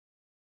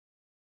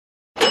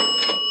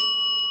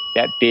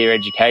that beer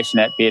education,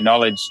 that beer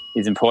knowledge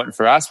is important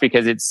for us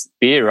because it's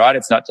beer, right?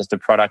 It's not just a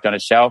product on a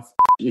shelf.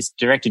 This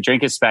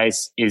direct-to-drinker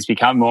space has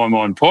become more and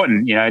more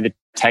important. You know, the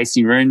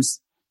tasting rooms,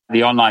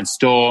 the online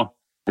store,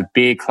 the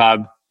beer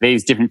club,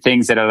 these different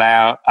things that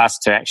allow us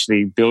to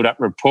actually build up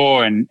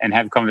rapport and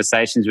have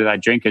conversations with our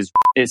drinkers.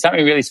 There's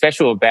something really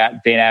special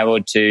about being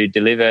able to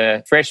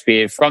deliver fresh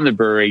beer from the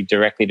brewery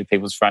directly to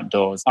people's front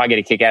doors. I get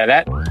a kick out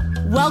of that.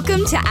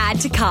 Welcome to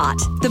Add to Cart,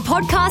 the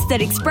podcast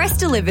that Express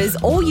delivers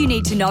all you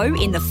need to know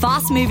in the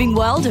fast-moving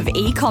world of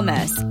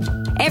e-commerce.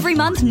 Every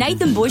month,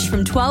 Nathan Bush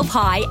from 12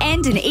 High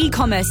and an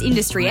e-commerce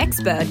industry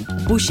expert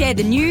will share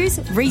the news,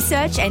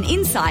 research and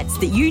insights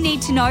that you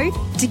need to know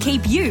to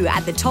keep you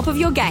at the top of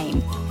your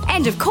game.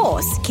 And of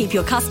course, keep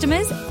your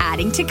customers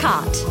adding to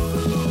cart.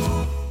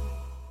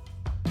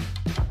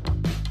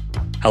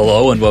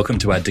 Hello and welcome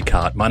to Add to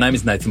Cart. My name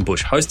is Nathan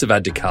Bush, host of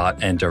Add to Cart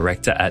and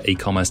director at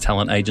e-commerce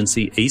talent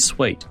agency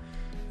eSuite.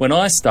 When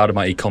I started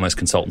my e-commerce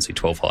consultancy,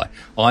 12 High,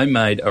 I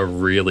made a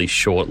really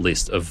short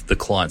list of the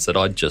clients that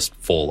I'd just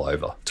fall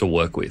over to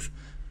work with.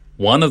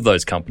 One of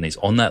those companies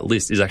on that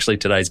list is actually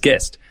today's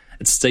guest.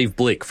 It's Steve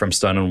Blick from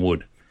Stone &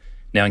 Wood.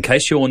 Now, in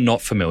case you're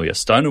not familiar,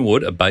 Stone &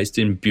 Wood are based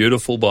in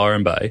beautiful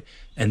Byron Bay,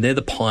 and they're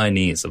the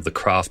pioneers of the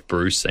craft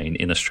brew scene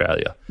in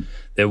Australia.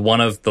 They're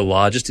one of the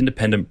largest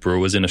independent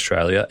brewers in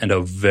Australia and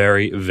are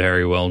very,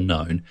 very well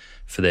known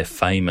for their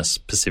famous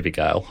Pacific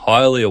Ale,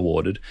 highly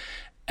awarded,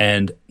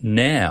 and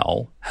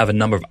now have a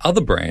number of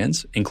other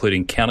brands,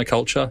 including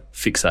Counterculture,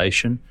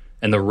 Fixation,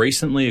 and the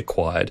recently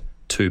acquired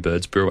Two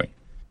Birds Brewing.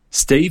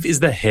 Steve is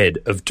the head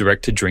of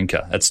Direct to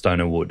Drinker at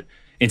Stone & Wood.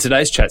 In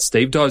today's chat,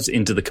 Steve dives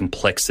into the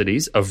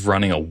complexities of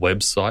running a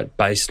website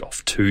based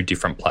off two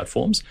different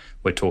platforms.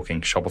 We're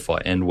talking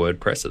Shopify and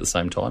WordPress at the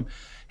same time.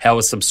 How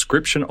a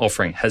subscription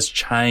offering has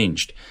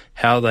changed,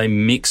 how they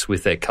mix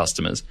with their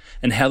customers,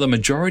 and how the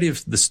majority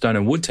of the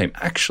Stone & Wood team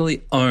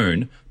actually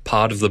own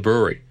part of the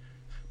brewery.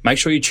 Make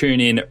sure you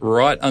tune in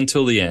right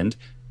until the end,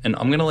 and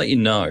I'm going to let you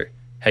know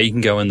how you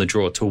can go in the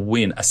draw to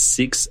win a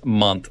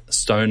 6-month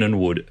Stone &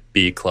 Wood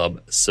Beer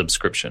Club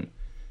subscription.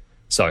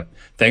 So,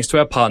 thanks to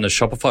our partners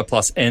Shopify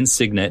Plus and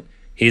Signet,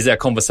 here's our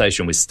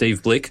conversation with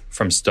Steve Blick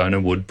from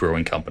Stone & Wood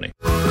Brewing Company.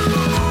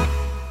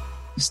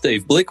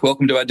 Steve Blick,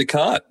 welcome to Add to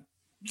Cart.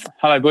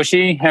 Hello,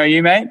 Bushy. How are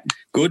you, mate?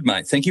 Good,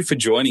 mate. Thank you for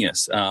joining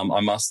us.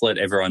 I must let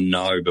everyone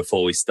know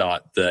before we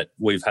start that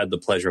we've had the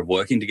pleasure of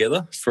working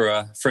together for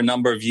a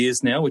number of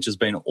years now, which has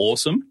been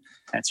awesome.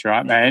 That's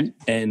right, mate.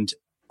 And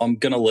I'm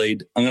going to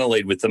lead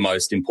with the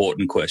most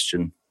important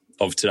question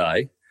of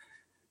today.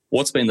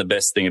 What's been the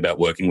best thing about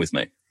working with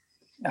me?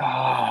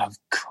 Oh, of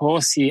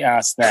course you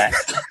asked that.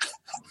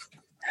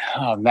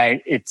 Oh,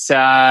 mate, it's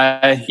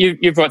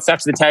you brought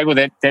stuff to the table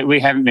that we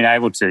haven't been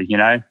able to. You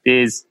know,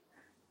 there's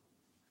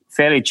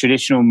fairly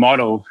traditional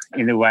model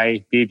in the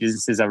way beer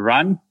businesses are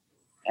run,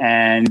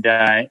 and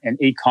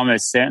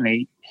e-commerce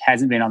certainly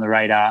hasn't been on the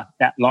radar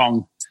that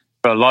long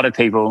for a lot of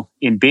people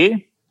in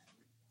beer.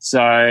 So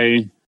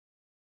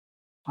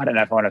I don't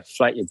know if I want to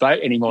float your boat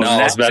anymore. No,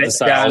 I was about to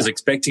say I was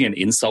expecting an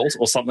insult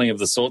or something of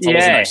the sort. I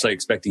wasn't actually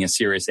expecting a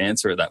serious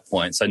answer at that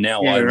point. So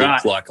now I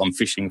look like I'm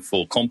fishing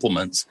for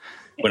compliments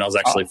when I was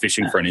actually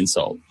fishing for an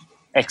insult.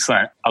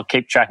 Excellent. I'll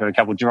keep track of a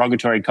couple of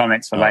derogatory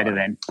comments for later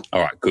then.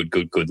 All right,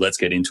 good. Let's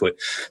get into it.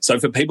 So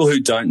for people who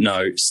don't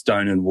know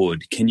Stone &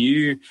 Wood, can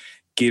you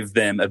give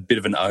them a bit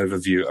of an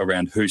overview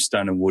around who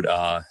Stone & Wood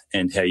are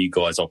and how you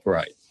guys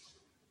operate?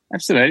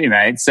 Absolutely,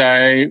 mate. So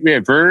we're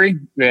a brewery.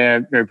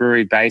 We're a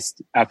brewery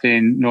based up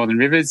in Northern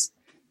Rivers,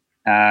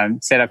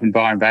 set up in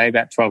Byron Bay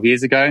about 12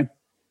 years ago.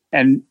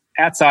 And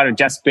outside of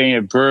just being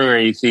a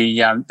brewery,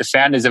 the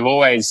founders have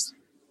always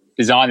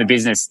designed the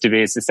business to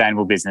be a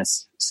sustainable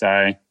business.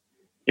 So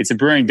it's a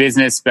brewing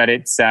business, but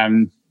it's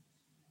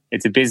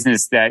a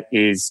business that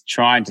is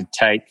trying to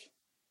take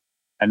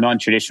a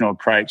non-traditional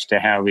approach to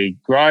how we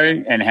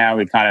grow and how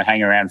we kind of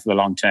hang around for the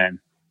long term.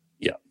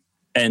 Yeah.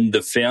 And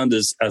the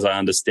founders, as I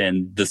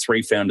understand, the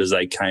three founders,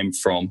 they came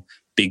from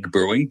Big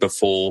Brewing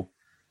before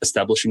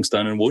establishing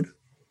Stone & Wood?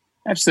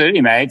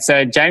 Absolutely, mate.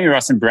 So Jamie,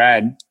 Ross and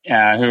Brad, who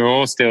are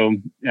all still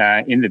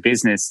in the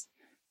business,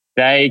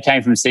 they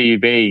came from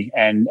CUB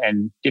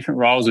and different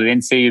roles within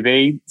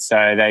CUB.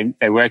 So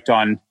they worked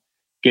on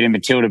getting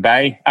Matilda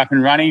Bay up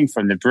and running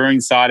from the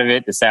brewing side of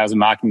it, the sales and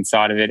marketing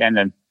side of it,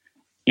 and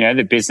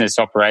the business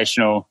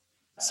operational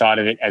side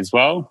of it as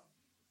well,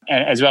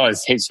 and as well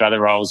as heaps of other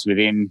roles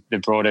within the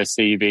broader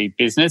CUB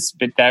business.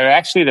 But they were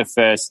actually the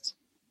first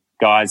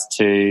guys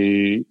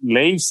to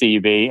leave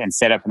CUB and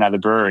set up another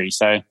brewery.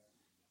 So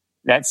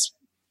that's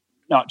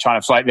not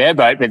trying to float their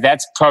boat, but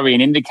that's probably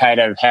an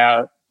indicator of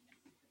how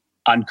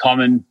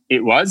uncommon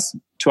it was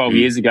 12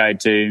 years ago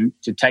to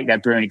take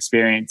that brewing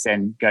experience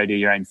and go do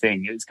your own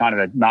thing. It's kind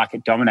of a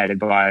market dominated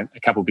by a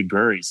couple of big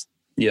breweries.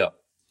 Yeah.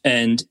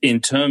 And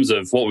in terms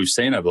of what we've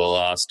seen over the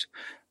last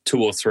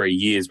 2 or 3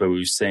 years, where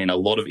we've seen a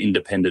lot of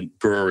independent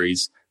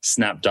breweries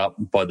snapped up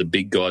by the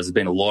big guys, there's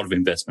been a lot of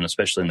investment,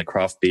 especially in the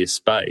craft beer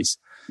space.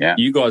 Yeah.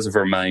 You guys have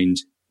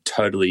remained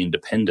totally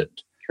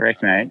independent.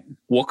 Correct, mate.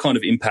 What kind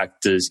of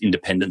impact does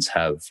independence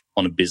have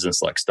on a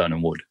business like Stone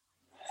 & Wood?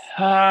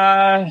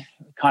 Kind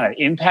of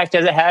impact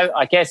does it have?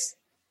 I guess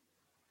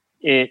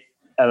it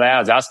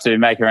allows us to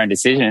make our own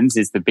decisions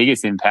is the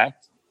biggest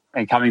impact.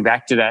 And coming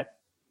back to that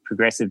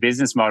progressive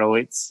business model,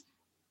 it's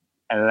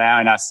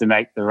allowing us to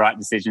make the right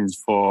decisions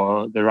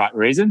for the right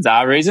reasons,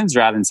 our reasons,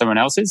 rather than someone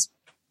else's.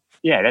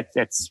 Yeah,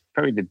 that's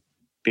probably the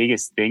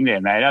biggest thing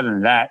there, mate. Other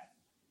than that,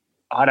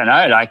 I don't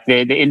know. Like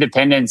the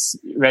independence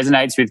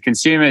resonates with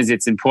consumers.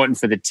 It's important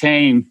for the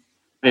team.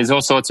 There's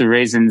all sorts of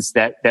reasons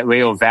that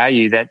we all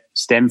value that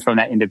stem from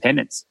that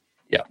independence.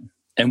 Yeah.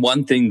 And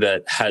one thing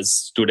that has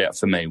stood out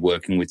for me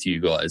working with you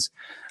guys,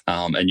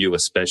 and you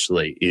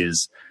especially,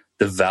 is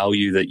the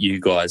value that you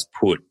guys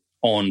put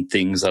on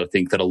things that I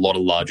think that a lot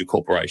of larger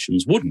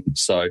corporations wouldn't.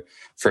 So,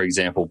 for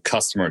example,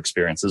 customer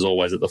experience is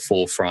always at the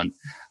forefront.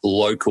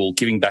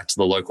 Giving back to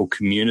the local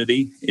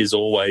community is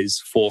always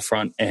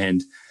forefront,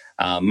 and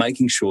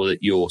making sure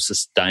that you're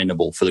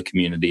sustainable for the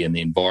community and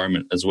the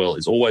environment as well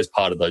is always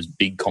part of those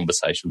big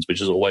conversations, which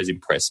has always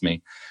impressed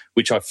me,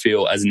 which I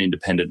feel as an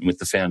independent with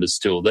the founders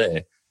still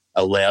there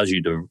allows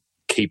you to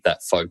keep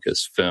that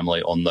focus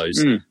firmly on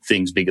those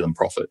things bigger than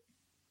profit.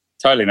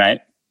 Totally, mate.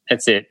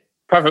 That's it.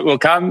 Profit will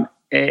come.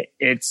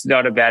 It's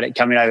not about it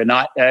coming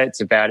overnight. It's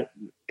about it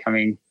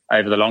coming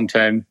over the long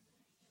term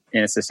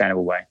in a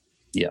sustainable way.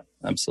 Yeah,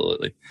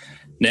 absolutely.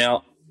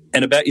 Now,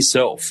 and about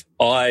yourself,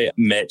 I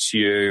met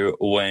you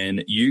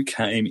when you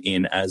came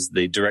in as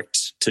the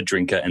direct to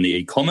drinker and the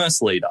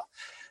e-commerce leader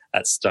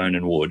at Stone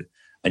 & Wood.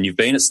 And you've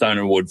been at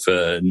Stone & Wood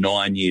for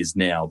 9 years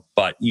now,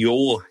 but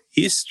your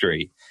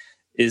history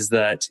is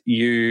that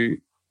you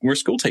were a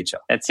school teacher.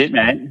 That's it,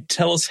 man.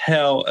 Tell us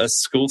how a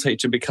school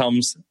teacher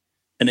becomes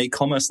an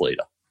e-commerce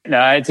leader.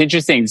 No, it's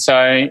interesting.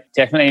 So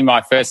definitely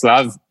my first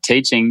love,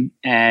 teaching,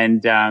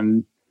 and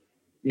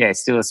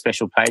still a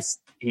special place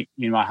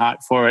in my heart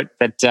for it.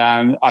 But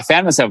I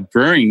found myself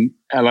brewing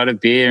a lot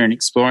of beer and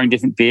exploring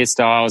different beer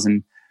styles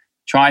and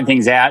trying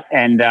things out.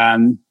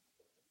 And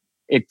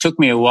it took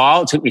me a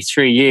while. It took me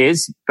 3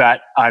 years,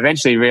 but I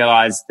eventually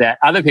realized that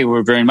other people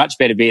were brewing much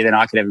better beer than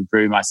I could ever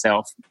brew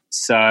myself.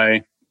 So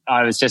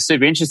I was just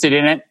super interested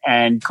in it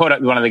and caught up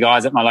with one of the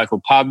guys at my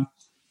local pub.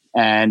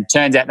 And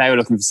turns out they were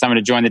looking for someone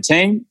to join the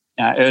team,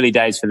 early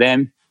days for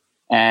them.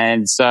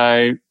 And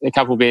so a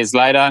couple of beers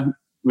later,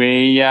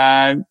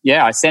 I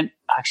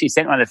actually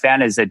sent one of the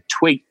founders a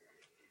tweet,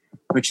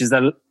 which is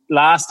the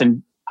last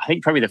and I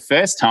think probably the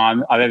first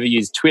time I've ever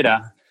used Twitter.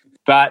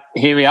 But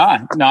here we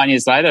are 9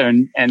 years later,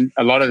 and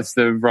a lot of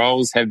the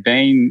roles have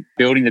been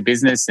building the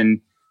business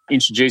and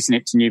introducing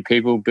it to new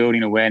people,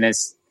 building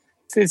awareness.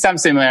 There's some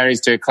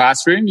similarities to a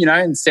classroom,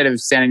 instead of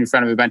standing in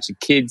front of a bunch of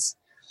kids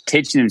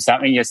teaching them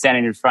something, you're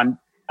standing in front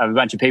of a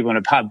bunch of people in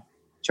a pub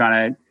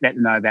trying to let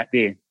them know about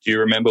beer. Do you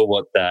remember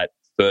what that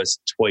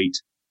first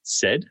tweet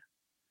said?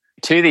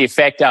 To the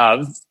effect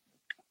of,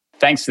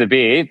 thanks for the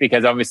beer,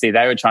 because obviously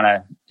they were trying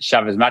to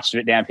shove as much of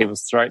it down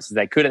people's throats as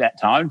they could at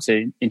that time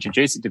to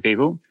introduce it to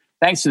people.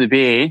 Thanks for the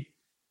beer.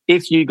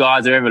 If you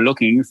guys are ever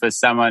looking for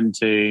someone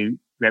to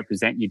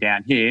represent you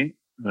down here,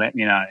 let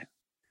me know.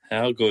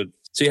 How good.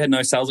 So you had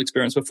no sales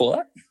experience before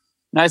that?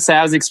 No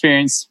sales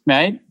experience,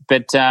 mate.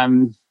 But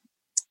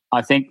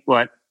I think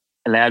what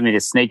allowed me to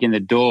sneak in the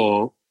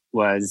door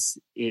was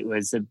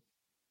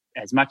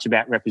as much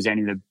about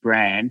representing the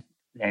brand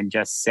than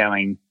just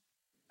selling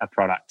a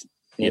product.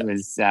 It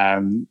was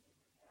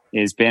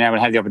being able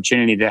to have the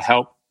opportunity to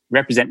help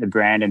represent the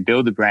brand and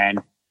build the brand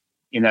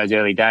in those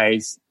early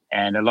days.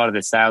 And a lot of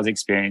the sales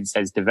experience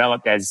has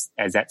developed as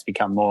that's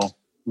become more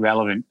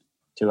relevant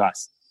to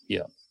us.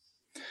 Yeah.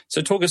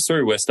 So talk us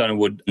through where Stone &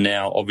 Wood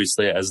now,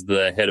 obviously as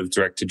the head of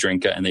Direct to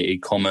Drinker and the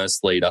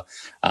e-commerce leader.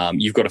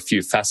 You've got a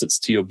few facets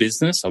to your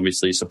business,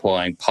 obviously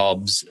supplying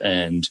pubs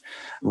and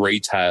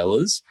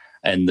retailers,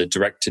 and the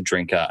Direct to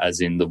Drinker,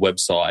 as in the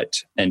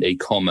website and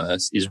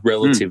e-commerce, is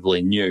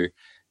relatively new.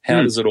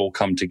 How does it all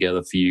come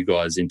together for you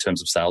guys in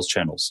terms of sales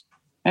channels?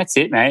 That's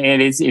it, mate.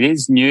 It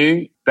is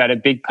new, but a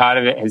big part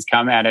of it has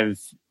come out of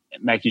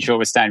making sure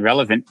we're staying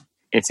relevant.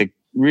 It's a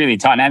really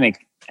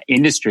dynamic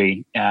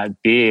industry,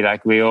 beer.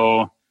 Like, we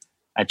all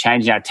are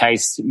changing our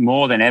tastes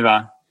more than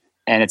ever,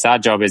 and it's our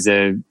job as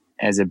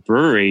a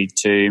brewery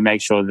to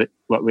make sure that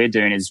what we're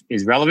doing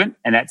is relevant,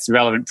 and that's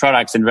relevant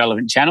products and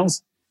relevant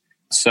channels.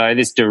 So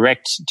this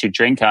direct to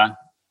drinker,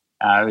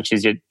 which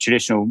is your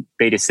traditional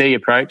B2C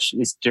approach,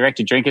 this direct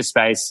to drinker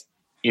space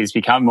is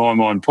become more and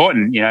more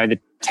important. The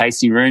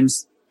tasting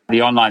rooms,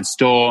 the online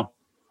store,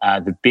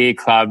 the beer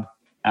club,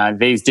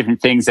 these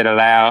different things that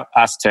allow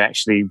us to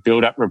actually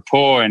build up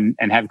rapport and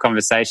have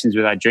conversations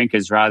with our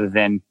drinkers rather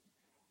than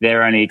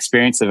their only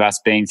experience of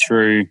us being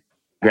through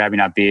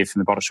grabbing our beer from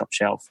the bottle shop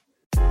shelf.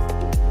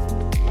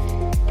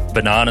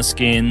 Banana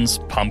skins,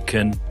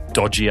 pumpkin,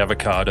 dodgy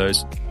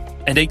avocados,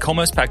 and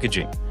e-commerce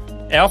packaging.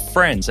 Our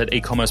friends at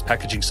e-commerce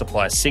packaging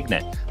supplier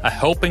Signet are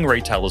helping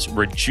retailers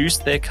reduce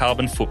their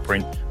carbon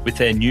footprint with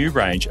their new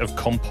range of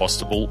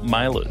compostable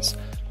mailers.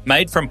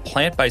 Made from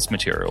plant-based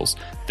materials,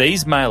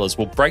 these mailers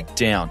will break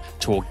down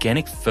to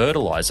organic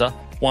fertiliser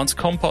once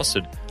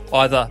composted,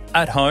 either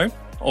at home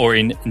or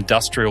in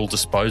industrial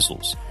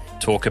disposals.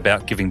 Talk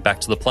about giving back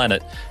to the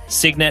planet.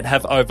 Signet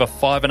have over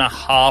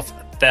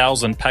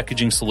 5,500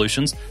 packaging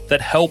solutions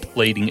that help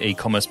leading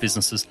e-commerce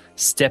businesses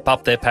step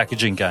up their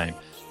packaging game.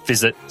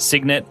 Visit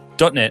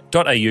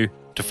signet.net.au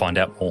to find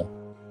out more.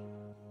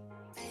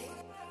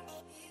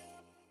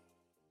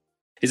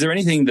 Is there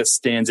anything that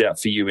stands out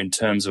for you in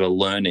terms of a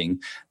learning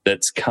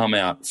that's come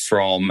out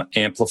from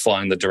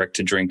amplifying the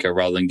direct-to-drinker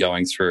rather than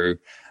going through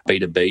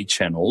B2B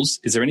channels?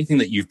 Is there anything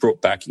that you've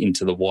brought back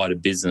into the wider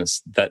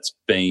business that's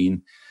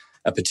been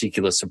a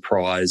particular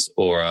surprise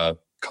or a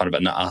kind of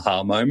an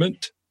aha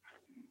moment?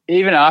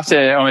 Even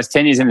after almost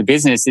 10 years in the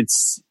business,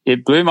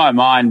 it blew my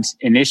mind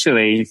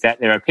initially that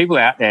there are people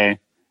out there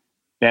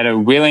that are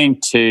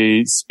willing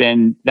to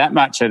spend that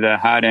much of the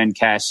hard-earned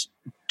cash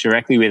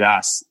directly with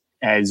us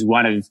as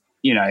one of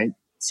 600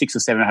 or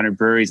 700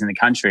 breweries in the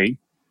country.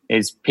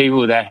 Is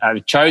people that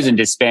have chosen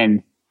to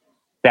spend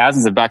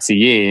thousands of bucks a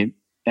year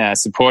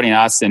supporting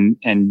us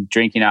and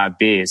drinking our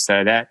beer.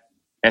 So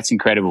that's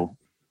incredible.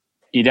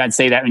 You don't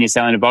see that when you're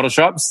selling to bottle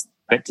shops,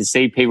 but to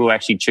see people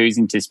actually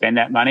choosing to spend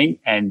that money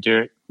and do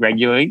it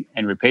regularly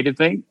and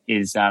repeatedly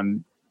is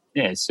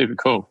super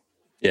cool.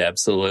 Yeah,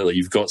 absolutely.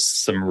 You've got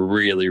some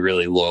really,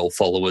 really loyal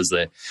followers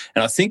there.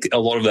 And I think a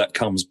lot of that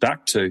comes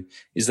back to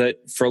is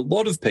that for a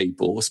lot of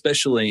people,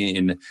 especially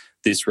in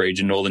this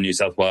region, Northern New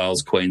South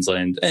Wales,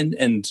 Queensland,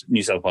 and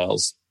New South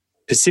Wales,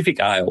 Pacific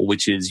Ale,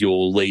 which is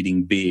your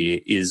leading beer,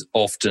 is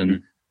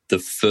often the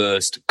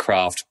first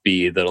craft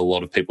beer that a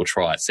lot of people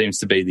try. It seems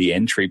to be the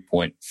entry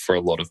point for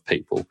a lot of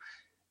people.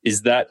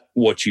 Is that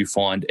what you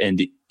find?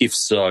 And if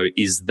so,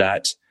 is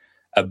that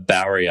a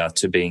barrier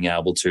to being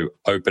able to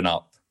open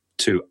up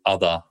to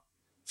other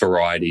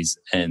varieties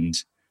and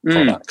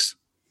products?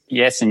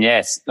 Yes and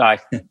yes.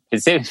 Like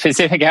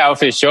Pacific Ale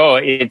for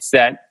sure. It's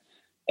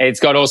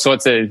got all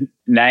sorts of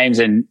names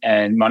and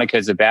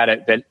monikers about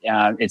it, but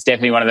it's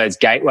definitely one of those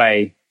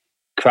gateway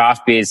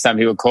craft beers, some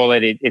people call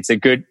it. It's a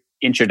good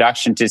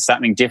introduction to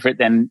something different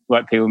than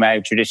what people may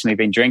have traditionally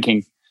been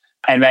drinking.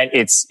 And mate,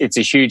 it's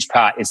a huge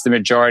part. It's the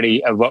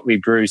majority of what we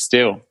brew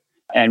still.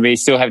 And we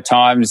still have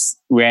times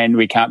when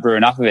we can't brew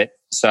enough of it.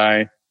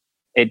 So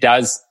it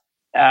does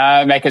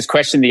make us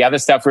question the other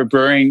stuff we're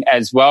brewing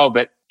as well.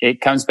 But it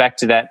comes back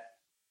to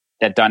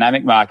that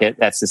dynamic market,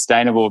 that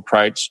sustainable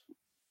approach.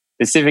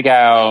 Pacific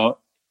Ale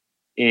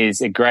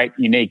is a great,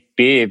 unique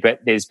beer, but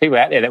there's people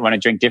out there that want to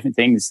drink different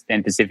things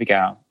than Pacific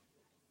Ale.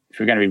 If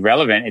we're going to be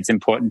relevant, it's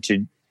important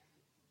to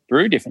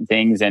brew different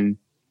things and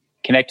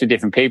connect with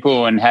different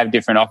people and have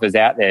different offers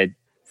out there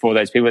for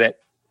those people that,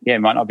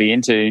 might not be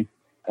into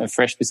a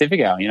fresh Pacific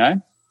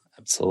Ale,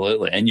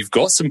 Absolutely. And you've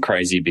got some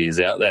crazy beers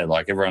out there.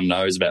 Like everyone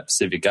knows about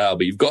Pacific Ale,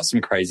 but you've got some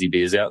crazy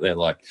beers out there.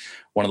 Like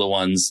one of the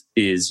ones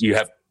is you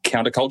have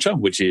Counterculture,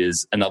 which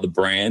is another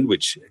brand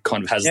which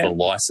kind of has the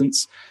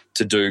license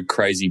to do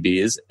crazy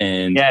beers,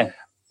 and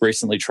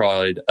recently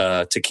tried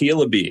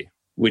tequila beer,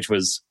 which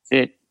was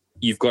it.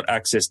 You've got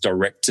access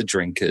direct to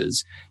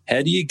drinkers.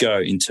 How do you go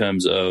in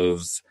terms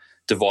of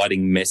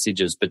dividing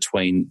messages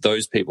between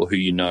those people who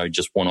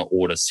just want to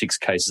order 6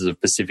 cases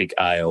of Pacific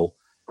Ale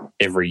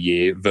every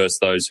year versus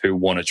those who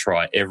want to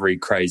try every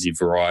crazy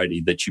variety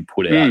that you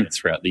put out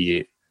throughout the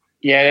year?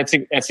 Yeah,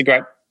 that's a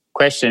great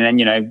question.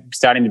 And,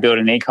 starting to build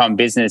an e-com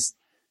business,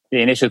 the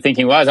initial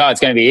thinking was,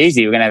 it's going to be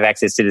easy. We're going to have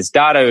access to this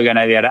data. We're going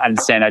to be able to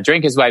understand our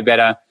drinkers way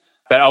better.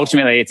 But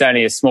ultimately, it's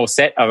only a small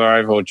set of our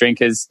overall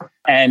drinkers.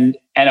 And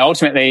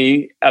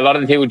ultimately, a lot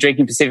of the people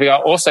drinking Pacific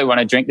also want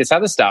to drink this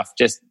other stuff,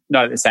 just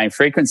not at the same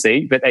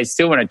frequency, but they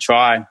still want to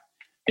try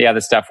the other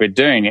stuff we're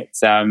doing.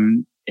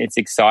 It's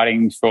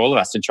exciting for all of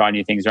us to try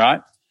new things, right?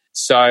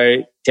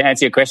 So to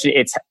answer your question,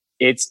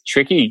 it's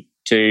tricky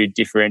to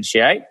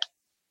differentiate,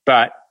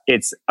 but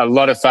it's a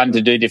lot of fun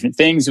to do different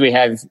things. We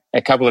have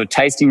a couple of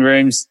tasting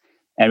rooms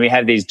and we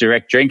have these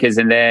direct drinkers,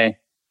 and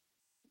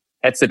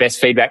that's the best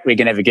feedback we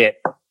can ever get.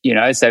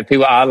 So if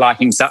people are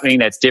liking something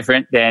that's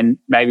different, then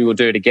maybe we'll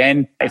do it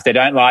again. If they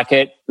don't like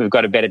it, we've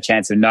got a better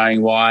chance of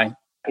knowing why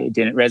it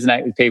didn't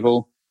resonate with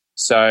people.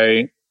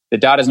 So the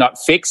data's not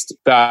fixed,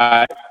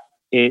 but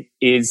it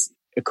is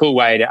a cool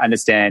way to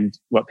understand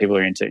what people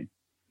are into.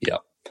 Yeah.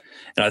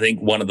 And I think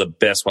one of the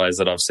best ways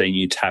that I've seen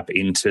you tap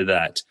into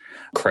that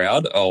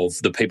crowd of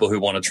the people who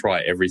want to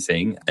try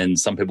everything, and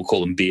some people call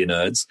them beer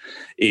nerds,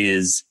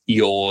 is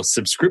your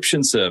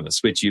subscription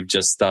service, which you've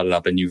just started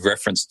up and you've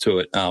referenced to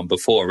it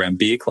before around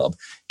Beer Club.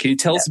 Can you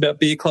tell us about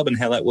Beer Club and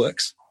how that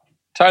works?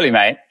 Totally,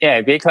 mate.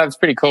 Yeah, Beer Club's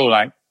pretty cool.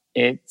 Like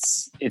it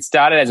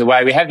started as a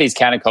way, we have these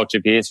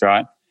counterculture beers,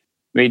 right?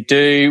 We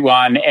do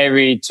one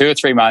every 2 or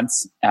 3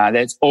 months.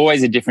 There's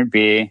always a different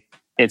beer.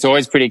 It's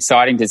always pretty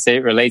exciting to see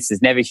it released.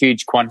 There's never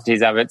huge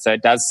quantities of it, so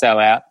it does sell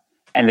out.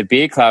 And the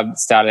Beer Club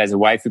started as a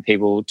way for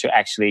people to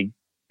actually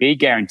be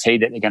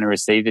guaranteed that they're going to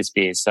receive this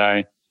beer.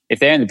 So if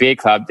they're in the Beer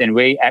Club, then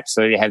we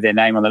absolutely have their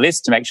name on the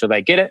list to make sure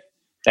they get it.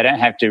 They don't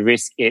have to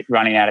risk it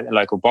running out at the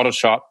local bottle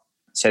shop.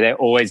 So they're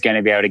always going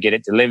to be able to get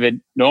it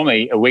delivered,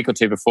 normally a week or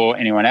two before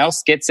anyone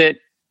else gets it.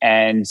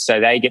 And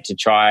so they get to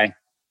try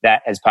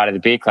that as part of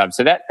the Beer Club.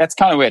 So that's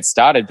kind of where it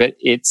started, but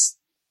it's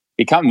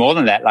become more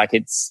than that. Like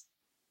it's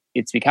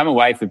it's become a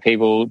way for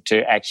people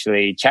to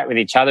actually chat with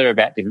each other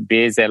about different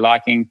beers they're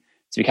liking.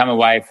 It's become a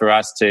way for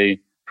us to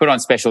put on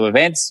special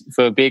events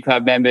for beer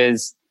club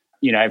members.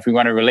 You know, if we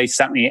want to release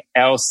something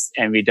else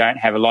and we don't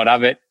have a lot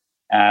of it,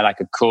 like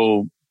a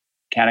cool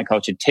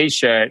counterculture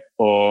t-shirt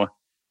or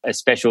a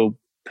special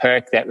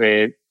perk that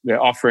we're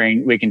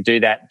offering, we can do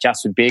that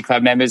just with beer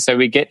club members. So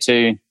we get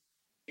to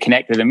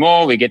connect with them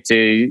more. We get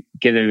to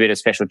give them a bit of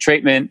special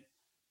treatment.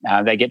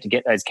 They get to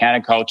get those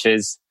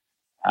countercultures.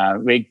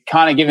 We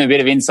kind of give them a bit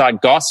of inside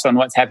goss on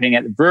what's happening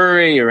at the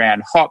brewery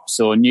around hops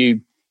or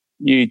new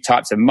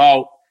types of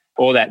malt,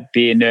 all that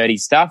beer nerdy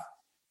stuff.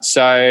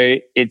 So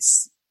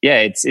it's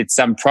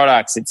some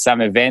products, it's some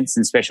events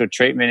and special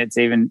treatment. It's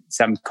even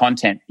some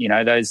content. You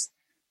know, those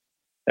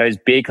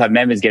beer club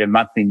members get a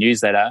monthly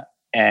newsletter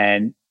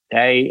and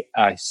they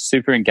are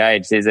super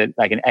engaged. There's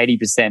like an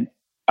 80%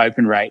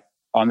 open rate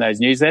on those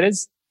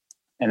newsletters,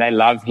 and they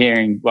love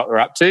hearing what we're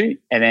up to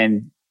and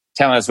then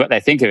telling us what they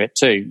think of it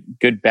too,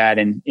 good, bad,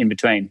 and in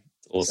between.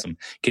 Awesome.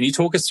 Can you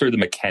talk us through the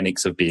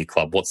mechanics of Beer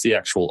Club? What's the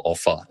actual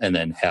offer, and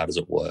then how does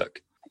it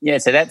work? Yeah,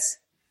 so that's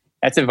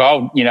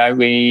evolved. You know,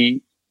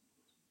 we've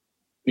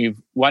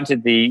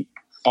wanted the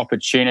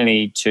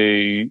opportunity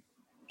to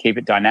keep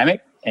it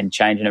dynamic and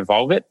change and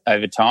evolve it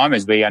over time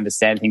as we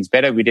understand things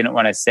better. We didn't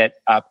want to set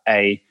up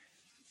a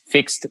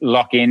fixed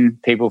lock-in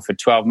people for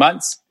 12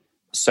 months.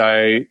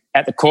 So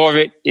at the core of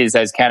it is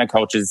those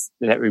countercultures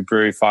that we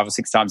brew 5 or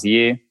 6 times a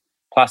year,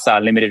 plus our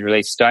limited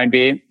release stone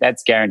beer.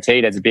 That's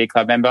guaranteed as a beer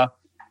club member.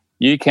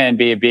 You can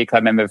be a beer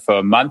club member for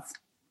a month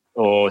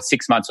or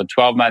 6 months or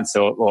 12 months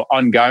or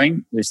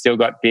ongoing. We've still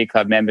got beer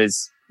club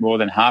members. More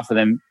than half of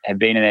them have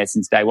been in there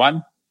since day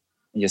one,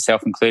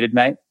 yourself included,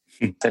 mate.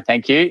 So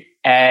thank you.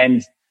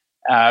 And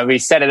we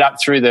set it up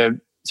through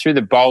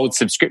the Bold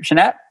subscription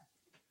app.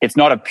 It's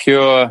not a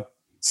pure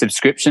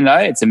subscription though;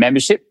 it's a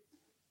membership.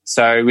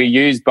 So we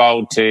use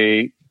Bold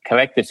to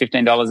collect the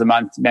 $15 a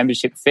month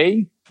membership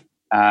fee,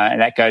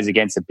 and that goes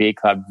against a beer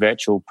club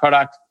virtual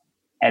product.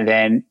 And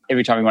then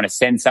every time we want to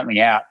send something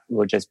out,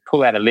 we'll just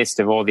pull out a list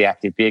of all the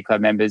active beer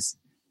club members.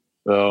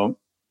 We'll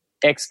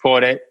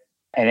export it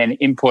and then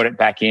import it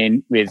back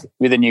in with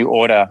a new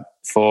order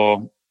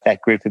for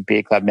that group of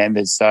beer club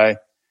members. So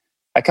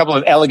a couple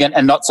of elegant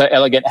and not so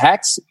elegant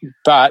hacks,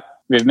 but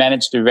we've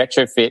managed to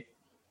retrofit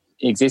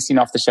existing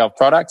off-the-shelf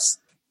products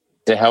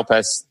to help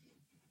us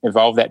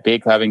evolve that beer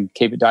club and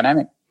keep it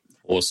dynamic.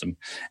 Awesome.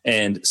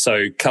 And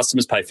so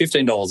customers pay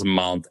 $15 a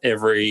month.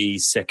 Every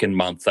second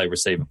month they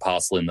receive a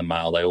parcel in the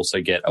mail. They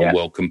also get a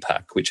welcome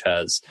pack, which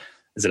has,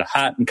 is it a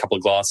hat and a couple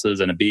of glasses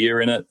and a beer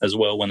in it as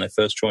well when they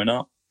first join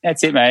up?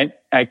 That's it, mate.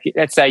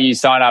 Let's say you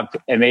sign up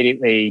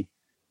immediately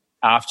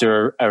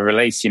after a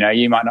release. You know,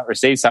 you might not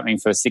receive something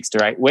for 6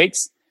 to 8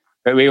 weeks,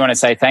 but we want to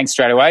say thanks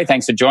straight away.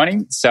 Thanks for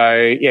joining.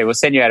 So, yeah, we'll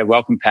send you out a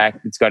welcome pack.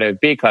 It's got a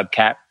beer club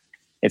cap.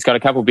 It's got a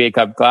couple of beer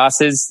club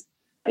glasses.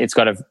 It's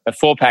got a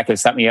 4-pack of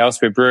something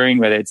else we're brewing,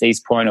 whether it's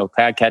East Point or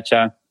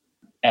Cloudcatcher.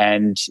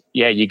 And,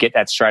 yeah, you get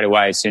that straight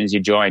away as soon as you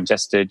join,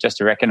 just to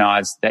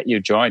recognise that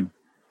you've joined.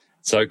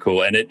 So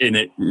cool. And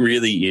it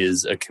really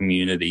is a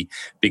community,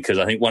 because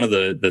I think one of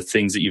the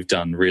things that you've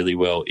done really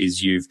well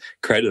is you've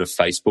created a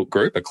Facebook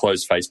group, a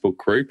closed Facebook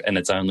group, and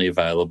it's only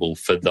available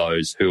for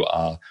those who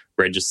are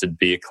registered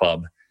beer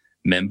club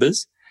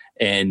members.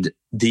 And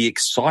the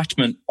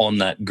excitement on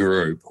that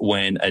group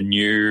when a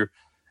new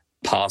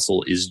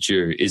parcel is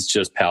due is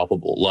just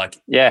palpable. Like,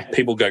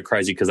 people go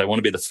crazy because they want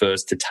to be the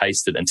first to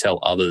taste it and tell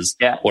others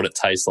what it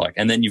tastes like.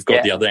 And then you've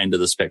got the other end of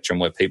the spectrum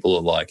where people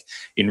are like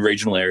in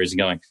regional areas and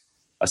going,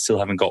 I still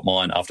haven't got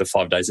mine after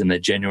 5 days, and they're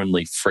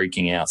genuinely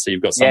freaking out. So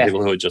you've got some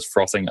people who are just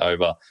frothing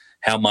over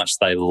how much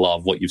they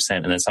love what you've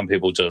sent, and then some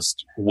people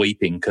just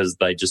weeping because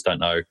they just don't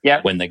know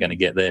when they're going to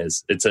get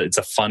theirs. It's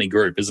a funny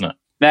group, isn't it?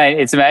 No,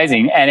 it's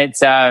amazing. And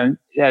it's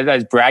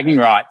those bragging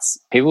rights.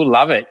 People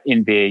love it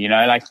in beer, you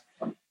know, like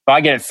if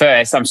I get it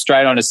first, I'm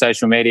straight onto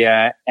social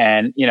media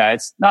and, you know,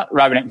 it's not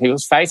rubbing it in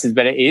people's faces,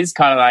 but it is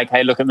kind of like,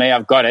 hey, look at me,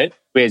 I've got it.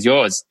 Where's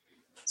yours?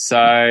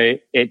 So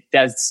it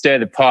does stir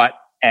the pot,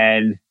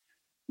 and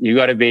you've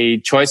got to be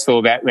choiceful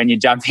about when you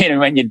jump in and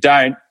when you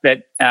don't.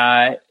 But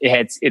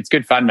it's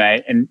good fun,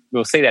 mate. And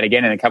we'll see that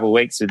again in a couple of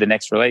weeks with the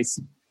next release.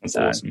 That's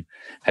awesome.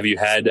 Have you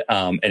had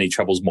any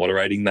troubles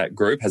moderating that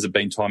group? Has it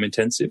been time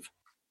intensive?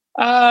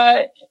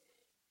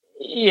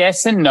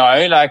 Yes and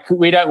no. Like,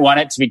 we don't want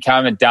it to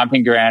become a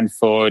dumping ground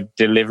for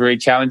delivery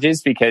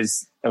challenges,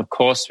 because, of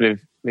course, we're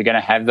going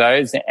to have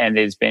those, and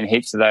there's been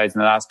heaps of those in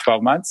the last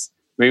 12 months.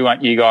 We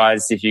want you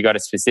guys, if you've got a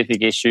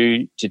specific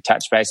issue, to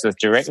touch base with us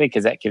directly,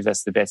 because that gives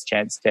us the best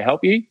chance to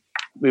help you.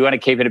 We want to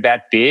keep it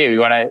about beer. We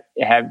want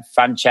to have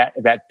fun chat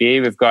about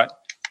beer. We've got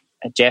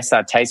Jess,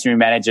 our tasting room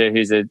manager,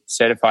 who's a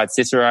certified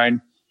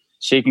Cicerone.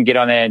 She can get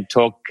on there and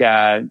talk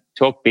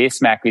beer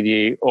smack with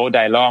you all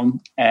day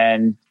long,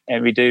 and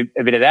we do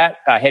a bit of that.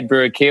 Our head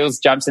brewer Keels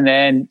jumps in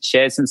there and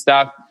shares some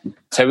stuff.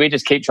 So we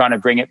just keep trying to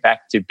bring it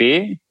back to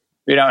beer.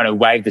 We don't want to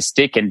wave the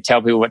stick and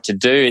tell people what to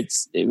do.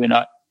 We're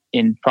not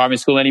in primary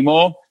school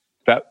anymore,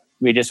 but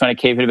we just want to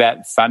keep it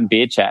about fun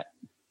beer chat.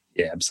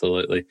 Yeah,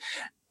 absolutely.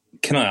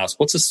 Can I ask,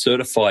 what's a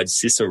certified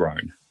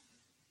Cicerone?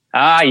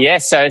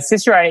 Yes. So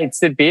Cicerone, it's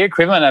the beer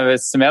equivalent of a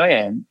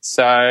sommelier.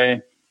 So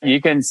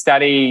you can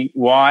study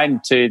wine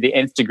to the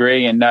nth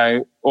degree and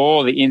know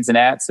all the ins and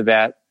outs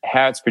about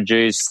how it's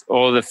produced,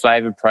 all the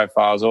flavour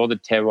profiles, all the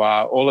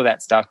terroir, all of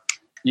that stuff.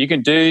 You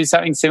can do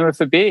something similar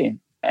for beer.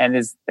 And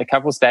there's a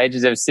couple of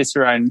stages of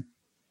Cicerone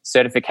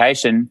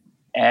certification,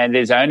 and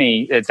there's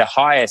only at the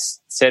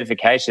highest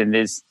certification,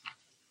 there's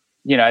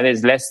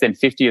less than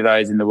 50 of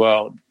those in the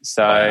world.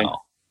 So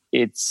wow.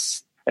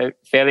 It's a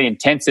fairly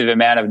intensive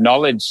amount of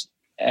knowledge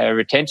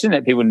retention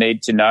that people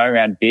need to know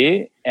around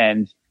beer,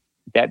 and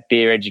that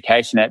beer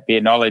education, that beer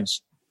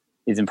knowledge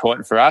is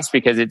important for us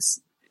because it's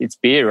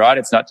beer, right?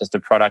 It's not just a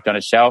product on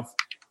a shelf.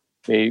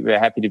 We're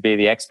happy to be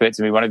the experts,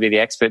 and we want to be the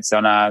experts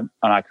on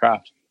our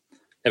craft.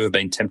 Ever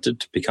been tempted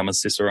to become a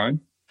Cicerone?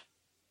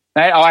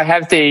 Mate, I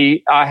have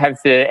the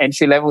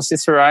entry level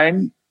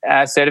Cicerone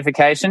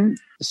certification,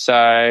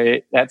 so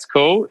that's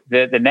cool.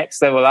 The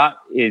next level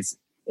up is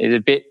a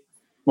bit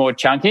more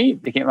chunky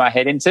to get my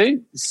head into.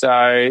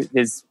 So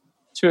there's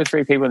 2 or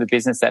 3 people in the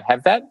business that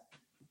have that.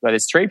 Well,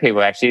 there's 3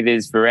 people actually.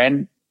 There's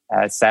Varen,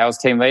 sales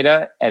team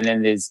leader, and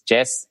then there's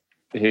Jess,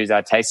 who's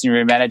our tasting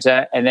room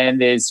manager, and then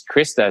there's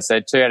Krista. So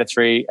 2 out of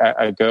 3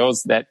 are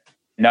girls that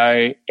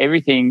know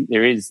everything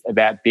there is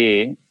about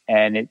beer,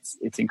 and it's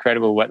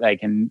incredible what they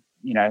can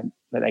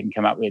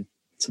come up with.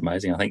 It's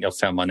amazing. I think I've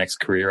found my next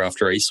career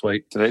after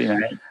eSuite. Absolutely,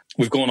 mate.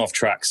 We've gone off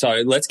track.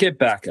 So let's get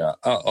back. I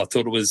thought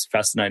it was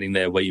fascinating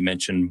there where you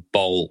mentioned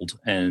Bold,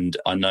 and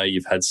I know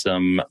you've had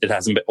it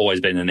hasn't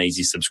always been an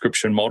easy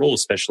subscription model,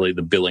 especially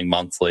the billing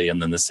monthly and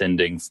then the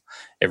sending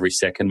every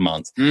second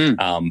month.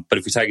 But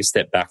if we take a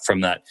step back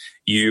from that,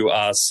 you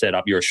are set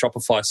up, you're a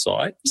Shopify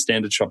site,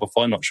 standard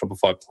Shopify, not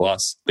Shopify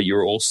Plus, but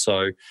you're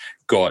also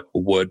got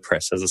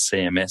WordPress as a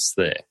CMS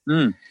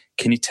there.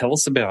 Can you tell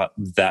us about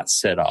that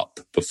setup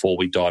before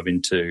we dive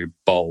into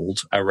Bold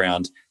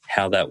around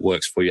how that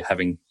works for you,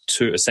 having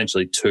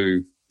essentially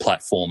two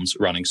platforms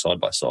running side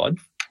by side?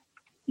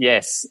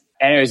 Yes.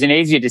 And it was an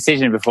easier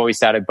decision before we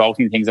started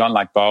bolting things on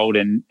like Bold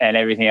and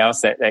everything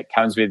else that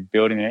comes with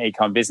building an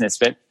e-com business.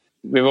 But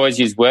we've always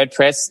used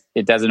WordPress.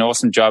 It does an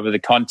awesome job of the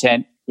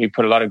content. We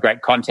put a lot of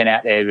great content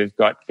out there. We've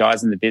got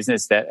guys in the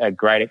business that are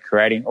great at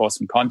creating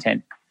awesome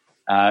content.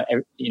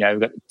 We've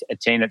got a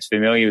team that's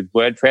familiar with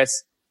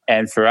WordPress.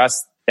 And for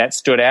us, that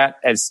stood out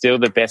as still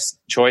the best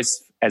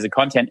choice as a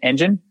content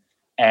engine.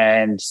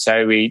 And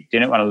so we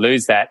didn't want to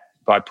lose that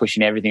by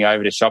pushing everything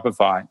over to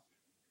Shopify.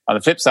 On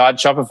the flip side,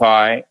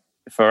 Shopify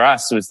for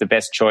us was the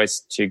best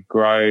choice to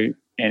grow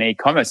an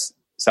e-commerce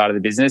side of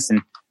the business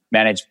and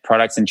manage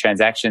products and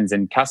transactions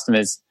and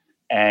customers.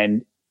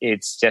 And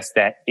it's just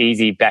that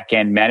easy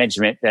back-end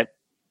management that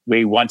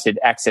we wanted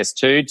access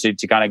to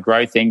kind of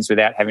grow things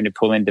without having to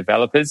pull in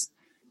developers.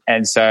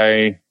 And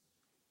so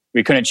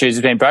we couldn't choose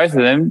between both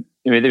of them,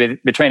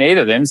 between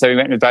either of them. So we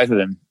went with both of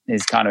them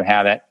is kind of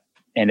how that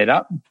ended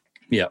up.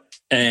 Yeah.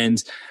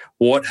 And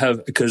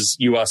because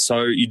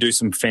you do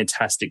some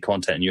fantastic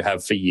content, and you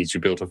have for years, you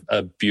built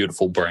a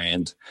beautiful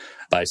brand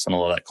based on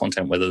all of that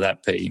content, whether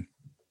that be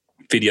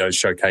videos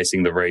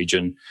showcasing the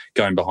region,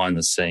 going behind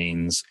the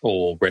scenes,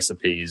 or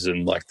recipes,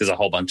 and there's a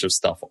whole bunch of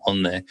stuff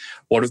on there.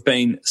 What have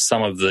been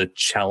some of the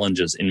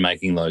challenges in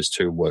making those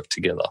two work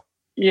together?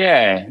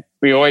 Yeah,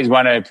 we always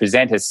want to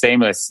present a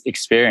seamless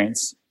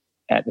experience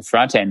at the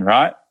front end,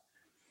 right?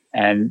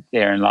 And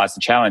therein lies the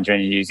challenge when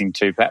you're using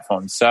two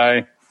platforms.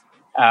 So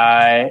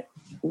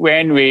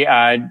when we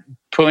are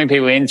pulling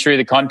people in through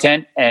the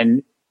content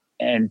and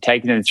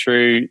taking them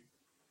through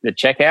the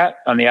checkout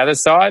on the other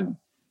side,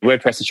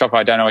 WordPress and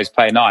Shopify don't always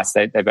play nice.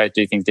 They both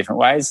do things different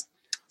ways.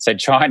 So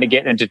trying to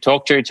get them to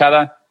talk to each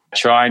other,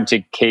 trying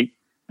to keep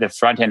the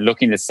front end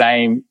looking the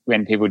same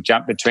when people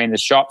jump between the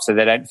shops so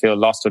they don't feel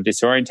lost or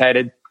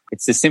disorientated.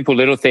 It's the simple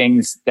little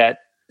things that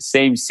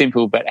seem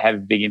simple but have a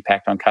big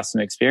impact on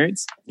customer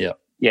experience.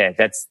 Yeah,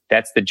 that's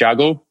the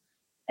juggle,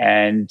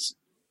 and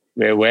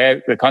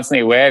we're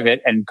constantly aware of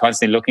it and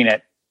constantly looking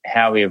at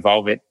how we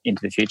evolve it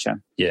into the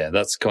future. Yeah,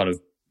 that's kind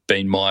of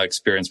been my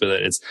experience with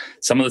it. It's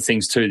some of the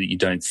things too that you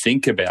don't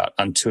think about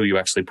until you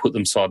actually put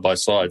them side by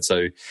side.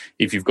 So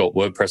if you've got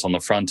WordPress on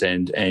the front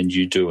end and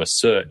you do a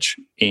search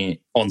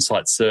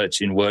on-site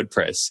search in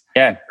WordPress,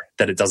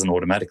 that it doesn't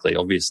automatically,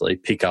 obviously,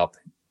 pick up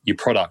your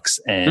products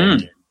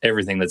and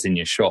everything that's in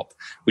your shop,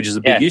 which is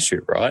a big issue,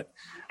 right?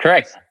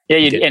 Correct. Yeah,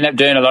 you end up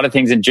doing a lot of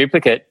things in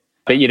duplicate,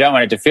 but you don't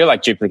want it to feel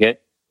like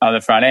duplicate on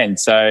the front end.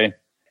 So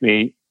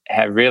we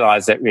have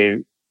realized that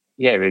we've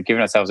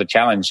given ourselves a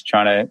challenge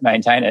trying to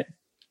maintain it.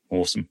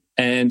 Awesome.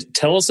 And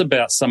tell us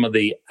about some of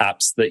the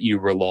apps that you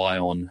rely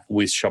on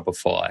with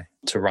Shopify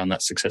to run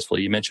that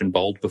successfully. You mentioned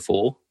Bold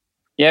before.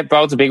 Yeah,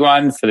 Bold's a big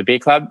one for the Beer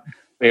Club.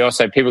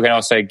 People can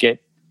also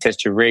get access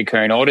to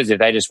recurring orders. If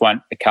they just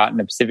want a carton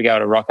of Pacifico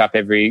to rock up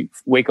every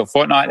week or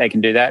fortnight, they can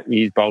do that. We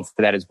use Bold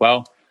for that as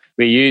well.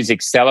 We use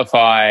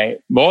Excelify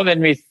more than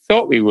we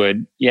thought we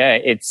would. Yeah,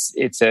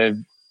 it's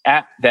an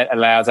app that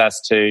allows us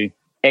to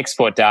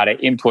export data,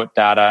 import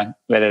data,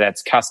 whether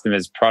that's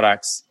customers,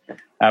 products,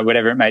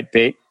 whatever it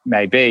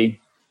may be,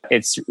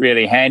 It's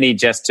really handy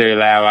just to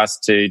allow us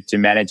to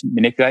manage and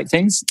manipulate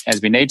things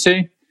as we need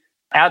to.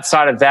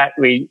 Outside of that,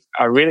 we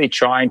are really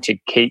trying to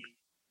keep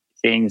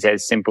things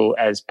as simple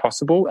as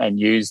possible and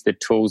use the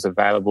tools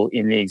available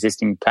in the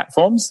existing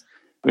platforms.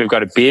 We've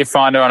got a beer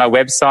finder on our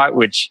website,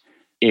 which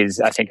is,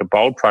 I think, a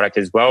Bold product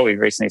as well. We've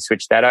recently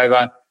switched that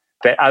over.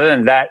 But other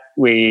than that,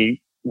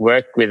 we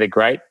work with a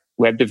great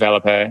web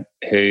developer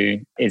who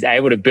is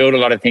able to build a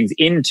lot of things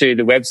into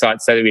the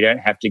website so that we don't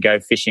have to go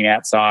fishing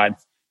outside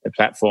the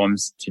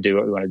platforms to do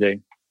what we want to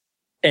do.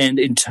 And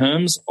in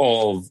terms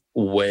of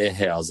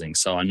warehousing,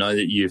 so I know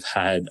that you've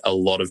had a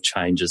lot of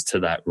changes to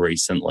that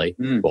recently.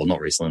 Well,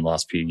 not recently, in the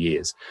last few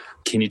years.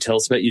 Can you tell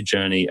us about your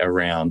journey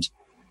around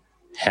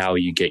how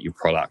you get your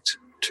product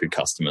to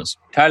customers?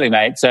 Totally,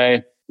 mate.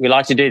 So we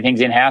like to do things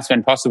in-house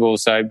when possible.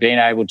 So being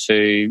able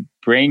to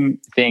bring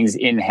things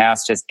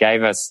in-house just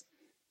gave us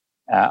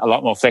a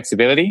lot more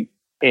flexibility.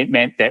 It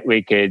meant that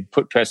we could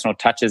put personal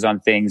touches on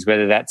things,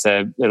 whether that's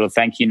a little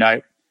thank you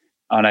note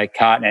on a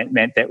cart, and it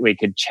meant that we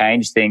could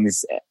change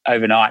things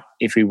overnight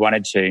if we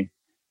wanted to.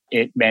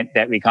 It meant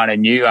that we kind of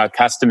knew our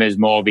customers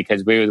more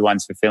because we were the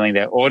ones fulfilling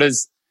their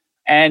orders.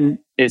 And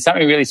there's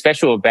something really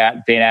special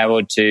about being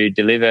able to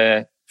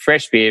deliver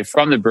fresh beer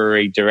from the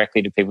brewery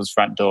directly to people's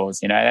front doors.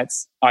 You know,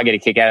 I get a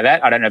kick out of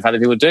that. I don't know if other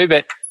people do,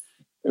 but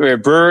we're a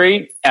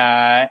brewery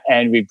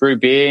and we brew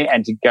beer,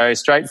 and to go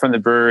straight from the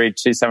brewery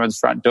to someone's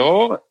front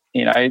door,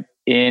 you know,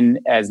 in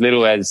as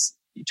little as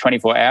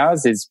 24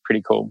 hours is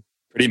pretty cool.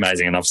 Pretty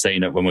amazing. And I've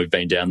seen it when we've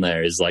been down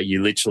there, is like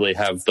you literally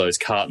have those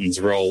cartons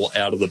roll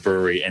out of the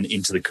brewery and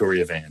into the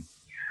courier van.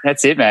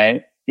 That's it,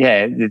 mate.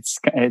 Yeah, it's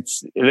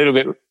a little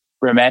bit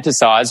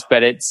romanticized,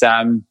 but it's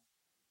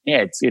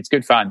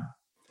good fun.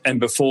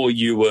 And before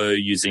you were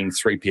using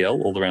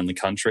 3PL all around the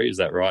country, is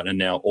that right? And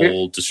now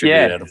all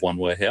distributed out of one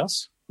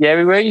warehouse? Yeah,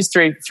 we were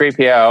using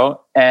 3PL,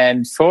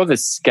 and for the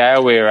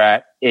scale we were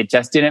at, it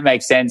just didn't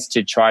make sense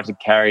to try to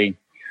carry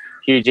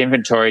huge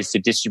inventories to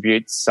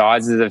distribute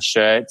sizes of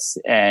shirts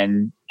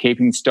and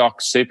keeping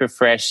stock super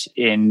fresh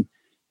in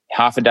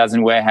half a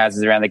dozen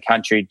warehouses around the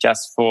country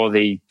just for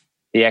the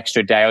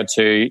extra day or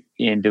two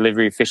in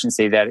delivery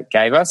efficiency that it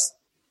gave us.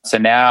 So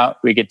now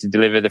we get to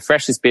deliver the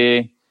freshest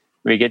beer.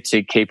 We get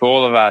to keep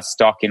all of our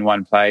stock in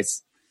one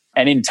place.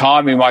 And in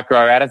time, we might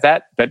grow out of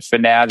that. But for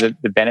now, the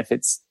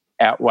benefits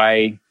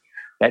outweigh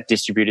that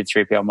distributed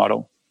 3PL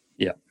model.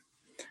 Yeah.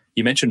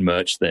 You mentioned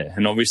merch there,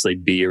 and obviously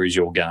beer is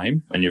your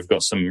game, and you've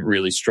got some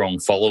really strong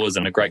followers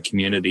and a great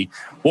community.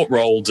 What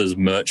role does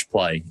merch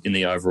play in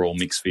the overall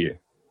mix for you?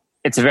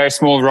 It's a very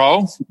small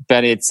role,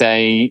 but it's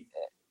a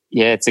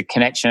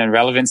connection and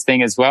relevance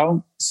thing as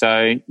well.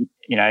 So,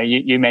 you know,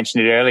 you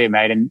mentioned it earlier,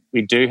 mate, and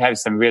we do have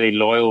some really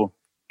loyal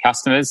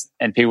customers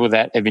and people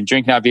that have been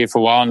drinking our beer for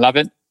a while and love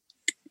it.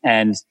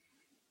 And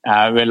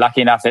we're lucky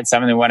enough that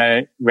some of them want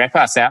to rep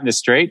us out in the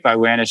street by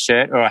wearing a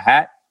shirt or a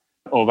hat,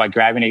 or by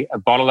grabbing a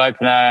bottle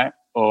opener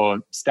or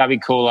stubby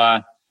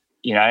cooler.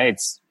 You know,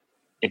 it's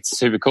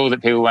super cool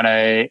that people want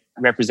to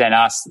represent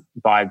us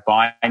by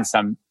buying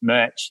some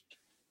merch.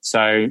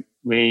 So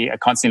we are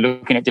constantly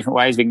looking at different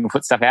ways we can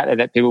put stuff out there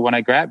that people want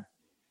to grab.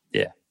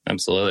 Yeah,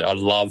 absolutely. I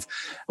love,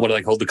 what are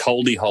they called? The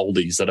Coldie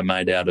Holdies that are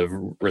made out of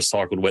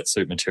recycled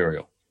wetsuit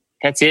material.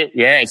 That's it,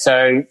 yeah.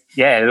 So,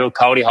 yeah, little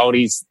Coldie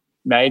Holdies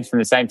made from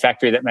the same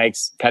factory that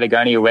makes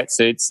Patagonia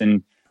wetsuits,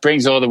 and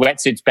brings all the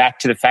wetsuits back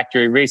to the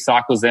factory,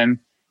 recycles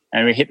them,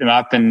 and we hit them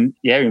up, and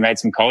yeah, we made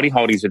some Coldie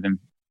Holdies with them.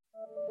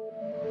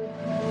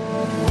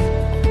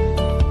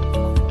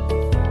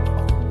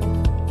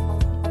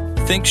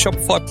 Think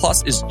Shopify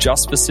Plus is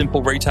just for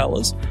simple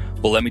retailers?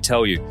 Well, let me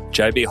tell you,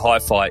 JB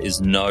Hi-Fi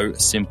is no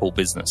simple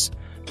business.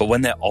 But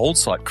when their old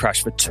site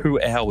crashed for 2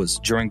 hours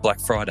during Black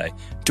Friday,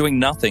 doing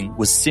nothing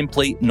was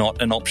simply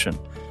not an option.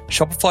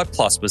 Shopify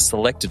Plus was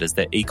selected as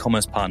their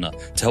e-commerce partner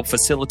to help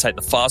facilitate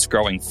the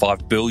fast-growing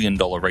 $5 billion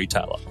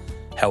retailer.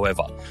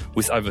 However,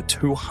 with over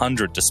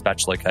 200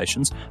 dispatch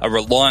locations, a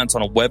reliance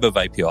on a web of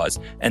APIs,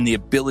 and the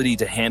ability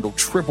to handle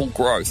triple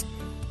growth,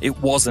 it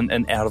wasn't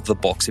an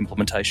out-of-the-box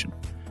implementation.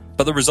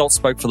 But the results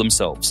spoke for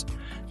themselves.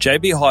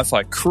 JB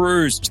Hi-Fi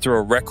cruised through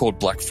a record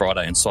Black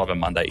Friday and Cyber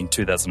Monday in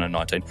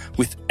 2019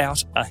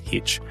 without a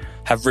hitch,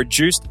 have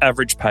reduced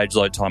average page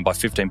load time by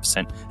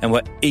 15%, and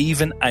were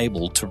even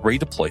able to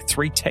redeploy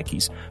 3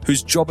 techies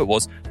whose job it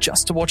was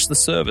just to watch the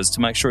servers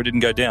to make sure it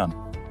didn't go down.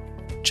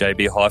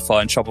 JB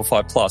Hi-Fi and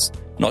Shopify Plus,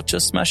 not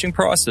just smashing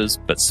prices,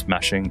 but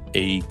smashing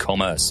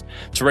e-commerce.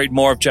 To read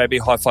more of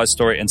JB Hi-Fi's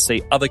story and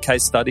see other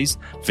case studies,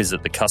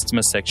 visit the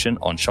customer section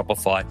on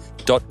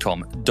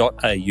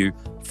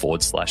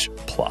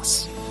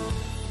shopify.com.au/plus.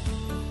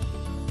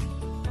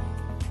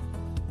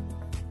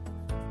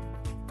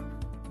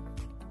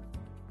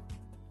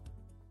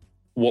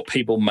 What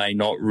people may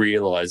not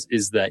realize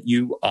is that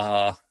you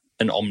are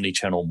an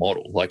omni-channel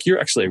model. Like, you're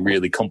actually a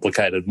really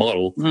complicated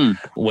model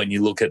when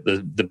you look at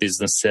the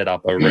business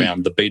setup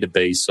around the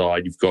B2B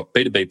side. You've got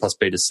B2B plus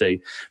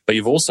B2C, but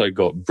you've also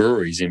got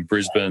breweries in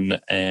Brisbane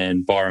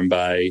and Byron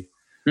Bay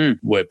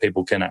where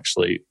people can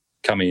actually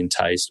come in,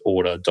 taste,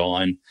 order,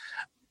 dine.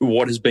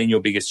 What has been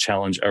your biggest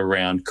challenge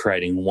around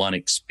creating one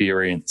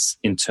experience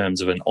in terms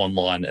of an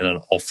online and an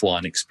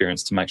offline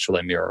experience to make sure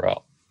they mirror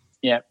up?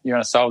 Yeah, you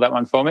want to solve that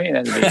one for me?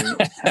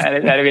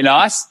 That'd be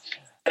nice.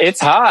 It's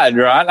hard,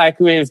 right? Like,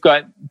 we've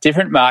got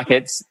different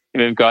markets,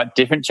 we've got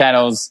different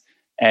channels,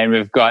 and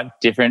we've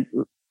got different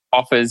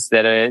offers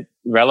that are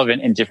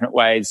relevant in different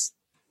ways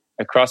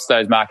across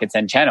those markets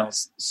and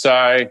channels.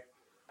 So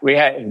we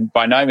have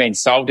by no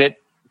means solved it.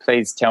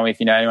 Please tell me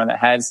if you know anyone that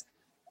has,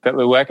 but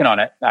we're working on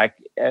it. Like,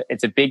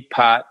 it's a big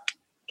part,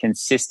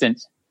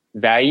 consistent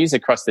values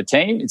across the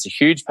team. It's a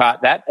huge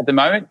part that at the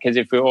moment, because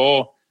if we're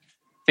all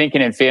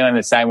thinking and feeling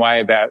the same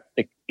way about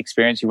the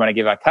experience we want to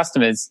give our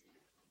customers,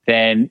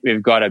 then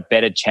we've got a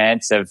better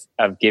chance of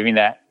giving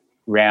that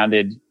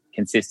rounded,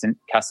 consistent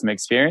customer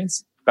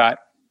experience. But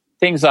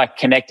things like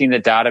connecting the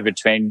data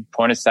between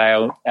point of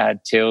sale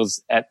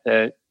tills at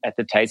the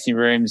tasting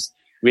rooms,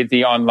 with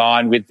the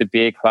online, with the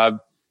beer club,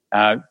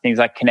 things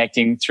like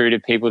connecting through to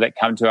people that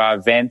come to our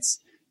events,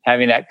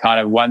 having that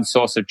kind of one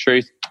source of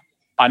truth.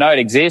 I know it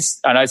exists.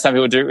 I know some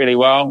people do it really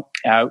well.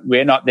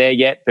 We're not there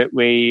yet, but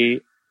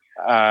we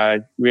are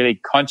really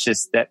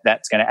conscious that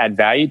that's going to add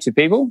value to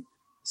people.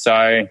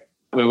 So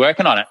we're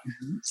working on it.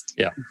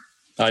 Yeah.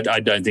 I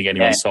don't think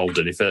anyone solved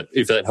it.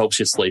 If it helps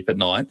you sleep at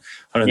night,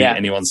 I don't think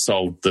anyone's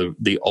solved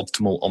the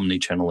optimal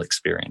omni-channel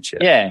experience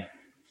yet. Yeah,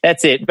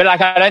 that's it. But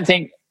like, I don't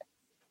think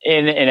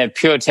in a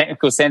pure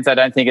technical sense, I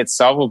don't think it's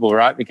solvable,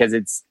 right? Because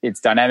it's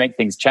dynamic.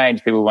 Things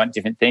change. People want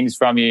different things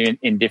from you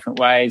in different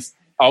ways.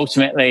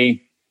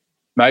 Ultimately,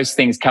 most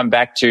things come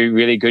back to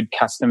really good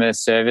customer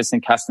service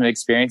and customer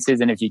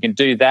experiences. And if you can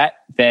do that,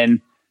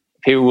 then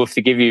people will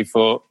forgive you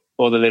for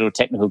all the little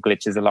technical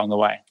glitches along the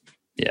way.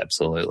 Yeah,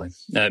 absolutely.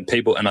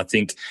 I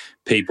think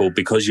people,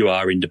 because you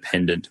are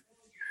independent,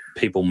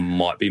 people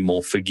might be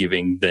more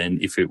forgiving than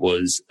if it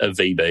was a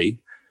VB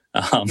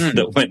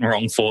that went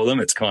wrong for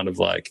them. It's kind of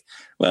like,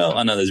 well,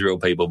 I know there's real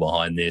people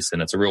behind this,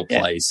 and it's a real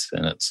place,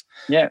 and it's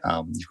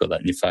you've got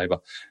that in your favour.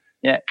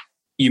 Yeah.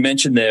 You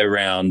mentioned there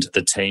around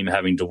the team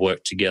having to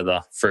work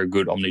together for a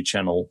good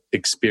omni-channel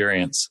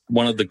experience.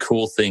 One of the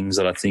cool things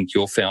that I think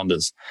your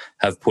founders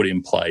have put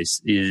in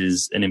place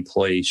is an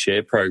employee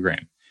share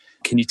program.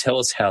 Can you tell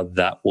us how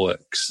that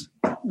works?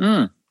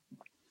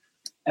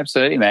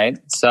 Absolutely, mate.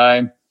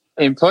 So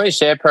the employee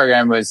share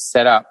program was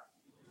set up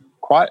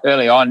quite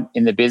early on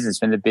in the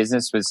business, when the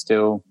business was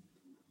still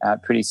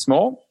pretty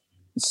small.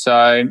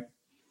 So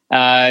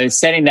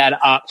setting that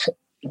up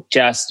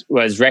just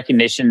was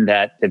recognition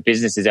that the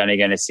business is only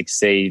going to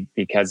succeed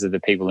because of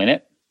the people in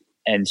it.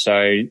 And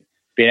so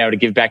being able to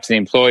give back to the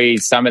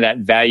employees some of that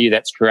value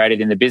that's created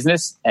in the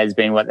business has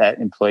been what that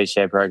employee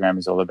share program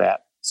is all about.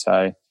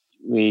 So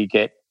we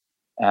get,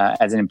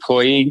 as an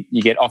employee,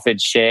 you get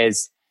offered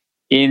shares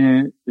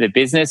in the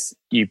business.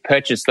 You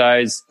purchase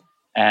those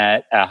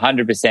at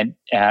 100%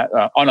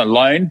 on a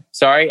loan,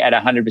 at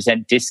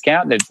 100%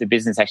 discount. The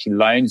business actually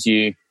loans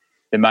you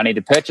the money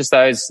to purchase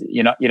those.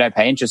 You don't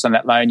pay interest on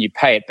that loan. You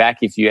pay it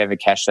back if you ever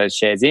cash those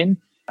shares in.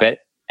 But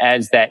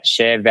as that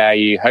share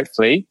value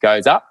hopefully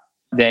goes up,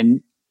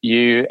 then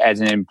you,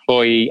 as an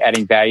employee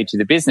adding value to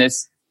the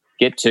business,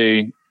 get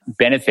to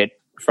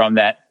benefit from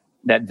that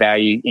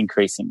value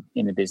increasing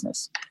in the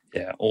business.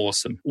 Yeah,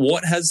 awesome.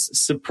 What has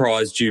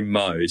surprised you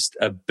most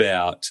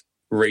about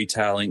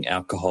retailing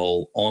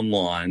alcohol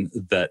online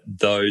that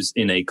those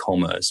in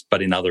e-commerce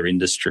but in other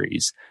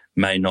industries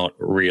may not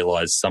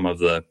realise some of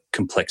the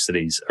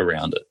complexities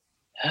around it?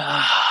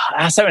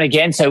 Ask that one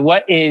again. So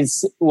what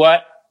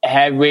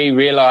have we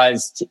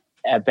realised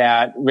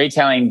about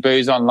retailing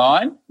booze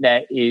online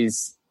that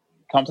is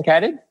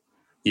complicated?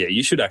 Yeah,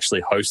 you should actually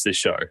host this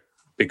show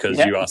because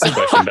you asked the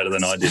question better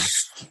than I did.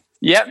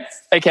 Yep.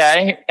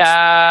 Okay.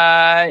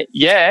 I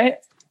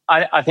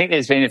think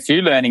there's been a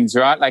few learnings,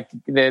 right? Like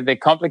the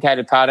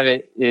complicated part of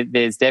it,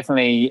 there's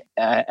definitely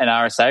an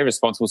RSA,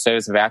 responsible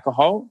service of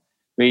alcohol.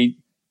 We're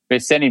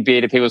sending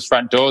beer to people's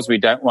front doors. We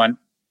don't want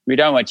you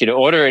to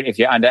order it if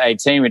you're under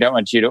 18. We don't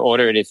want you to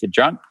order it if you're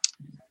drunk.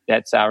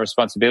 That's our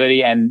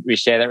responsibility, and we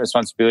share that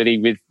responsibility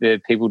with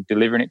the people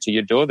delivering it to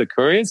your door, the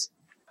couriers.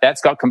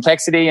 That's got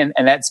complexity, and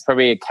that's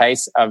probably a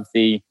case of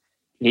the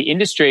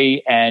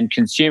industry and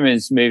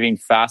consumers moving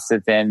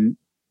faster than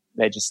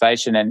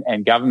legislation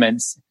and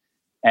governments,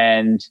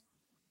 and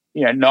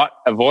not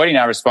avoiding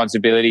our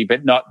responsibility,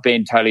 but not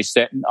being totally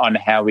certain on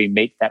how we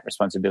meet that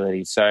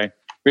responsibility. So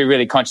we're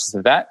really conscious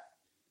of that.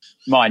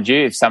 Mind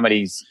you, if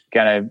somebody's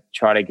going to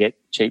try to get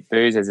cheap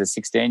booze as a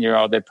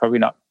 16-year-old, they're probably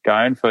not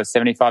going for a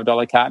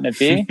 $75 carton of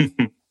beer.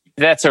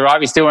 That's all right.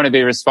 We still want to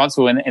be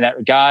responsible in that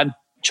regard.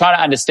 Trying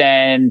to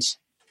understand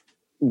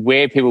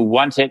where people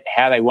want it,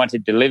 how they want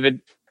it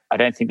delivered. I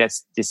don't think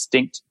that's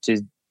distinct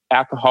to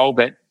alcohol,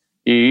 but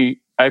you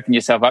open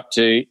yourself up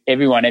to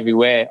everyone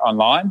everywhere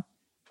online,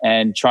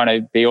 and trying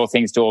to be all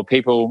things to all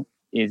people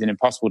is an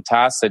impossible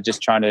task. So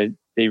just trying to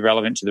be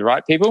relevant to the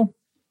right people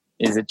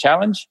is a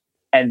challenge.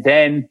 And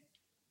then,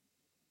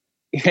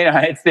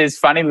 there's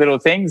funny little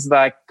things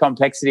like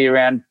complexity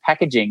around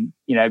packaging.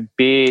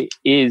 Beer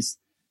is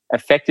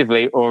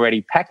effectively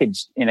already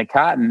packaged in a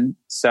carton.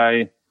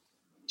 So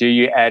Do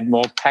you add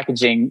more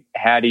packaging?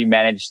 How do you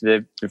manage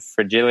the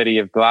fragility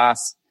of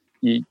glass?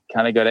 You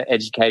kind of got to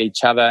educate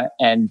each other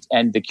and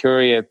the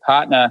courier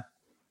partner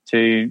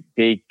to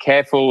be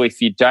careful.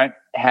 If you don't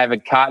have a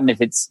carton, if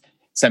it's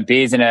some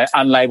beers in an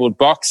unlabeled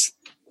box,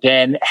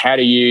 then how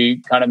do you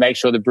kind of make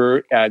sure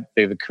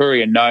the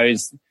courier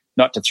knows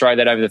not to throw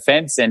that over the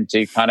fence and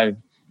to kind of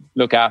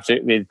look after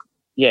it with,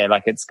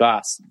 like it's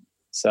glass.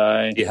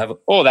 So you have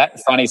all that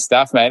funny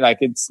stuff, mate. Like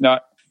it's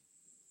not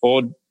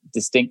all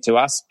distinct to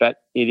us, but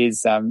it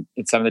is.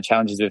 It's some of the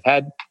challenges we've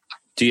had.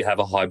 Do you have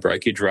a high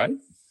breakage rate?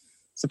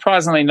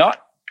 Surprisingly not.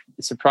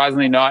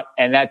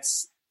 And I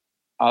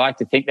like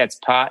to think that's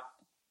part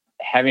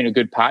having a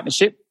good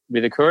partnership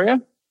with a courier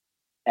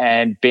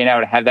and being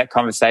able to have that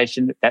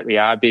conversation that we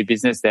are a beer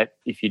business, that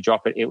if you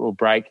drop it, it will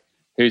break.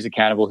 Who's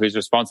accountable? Who's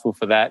responsible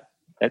for that?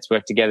 Let's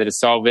work together to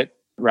solve it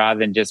rather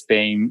than just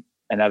being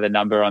another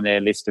number on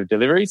their list of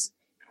deliveries.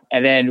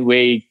 And then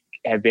we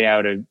have been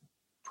able to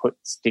put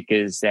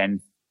stickers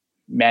and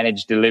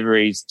manage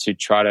deliveries to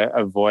try to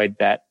avoid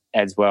that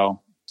as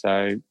well. So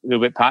a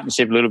little bit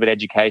partnership, a little bit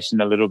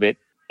education, a little bit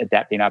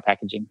adapting our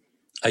packaging.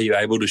 Are you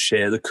able to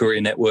share the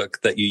courier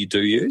network that you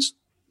do use?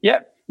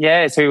 Yep.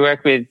 Yeah. So we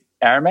work with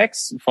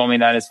Aramex, formerly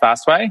known as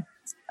Fastway,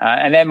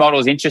 and their model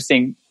is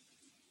interesting.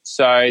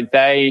 So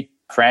they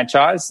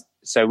franchise.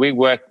 So we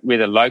work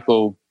with a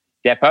local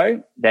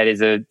depot that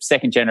is a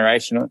second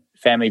generation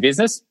family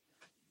business,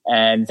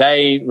 and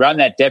they run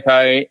that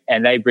depot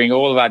and they bring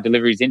all of our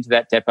deliveries into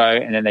that depot,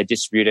 and then they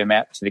distribute them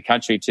out to the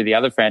country to the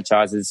other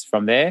franchises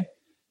from there.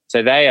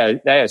 So they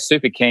are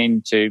super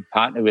keen to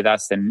partner with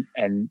us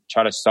and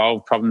try to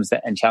solve problems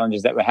and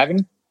challenges that we're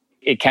having.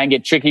 It can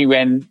get tricky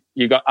when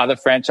you've got other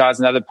franchises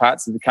in other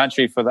parts of the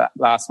country for that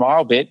last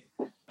mile bit,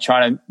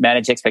 trying to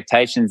manage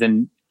expectations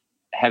and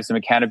have some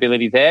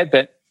accountability there.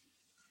 But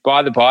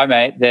by the by,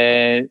 mate,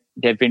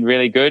 they've been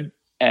really good,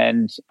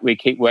 and we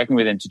keep working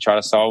with them to try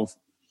to solve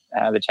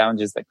the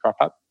challenges that crop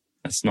up.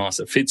 That's nice.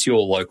 It fits your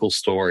local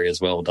story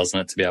as well, doesn't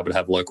it, to be able to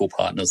have local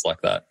partners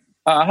like that?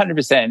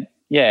 100%.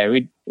 Yeah,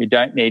 we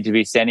don't need to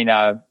be sending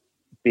our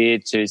beer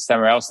to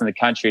somewhere else in the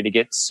country to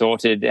get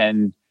sorted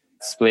and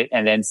split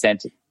and then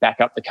sent back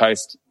up the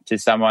coast to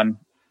someone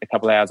a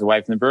couple of hours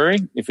away from the brewery.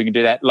 If we can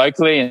do that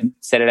locally and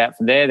set it out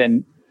from there,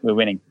 then we're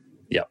winning.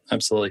 Yeah,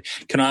 absolutely.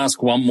 Can I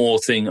ask one more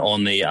thing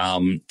on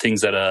the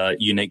things that are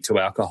unique to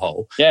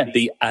alcohol? Yeah.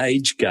 The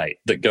age gate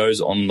that goes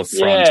on the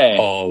front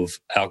of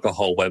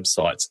alcohol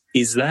websites,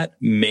 is that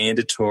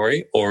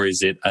mandatory or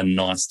is it a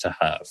nice to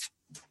have?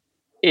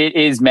 It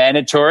is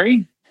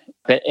mandatory,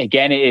 but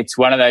again, it's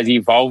one of those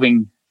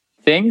evolving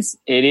things.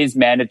 It is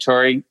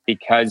mandatory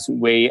because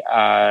we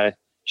are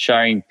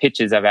showing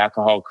pictures of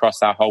alcohol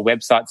across our whole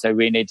website. So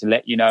we need to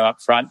let you know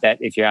up front that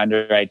if you're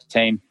under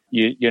 18,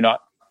 you're not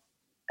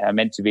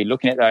meant to be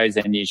looking at those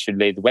and you should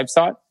leave the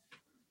website.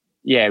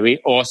 Yeah, we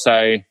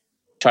also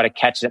try to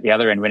catch it at the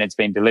other end when it's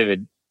been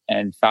delivered,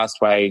 and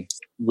Fastway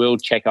will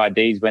check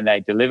IDs when they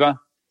deliver.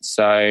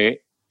 So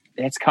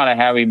that's kind of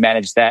how we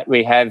manage that.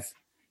 We have,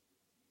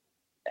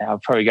 I'm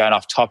probably going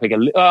off topic,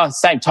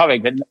 same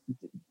topic, but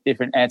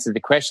different answer to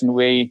the question.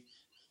 We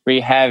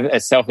have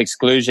a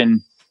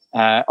self-exclusion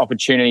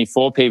opportunity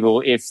for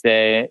people if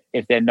they're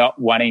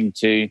not wanting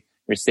to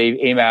receive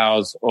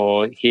emails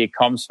or hear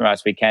comms from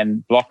us. We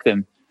can block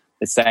them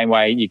the same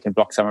way you can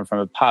block someone from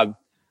a pub.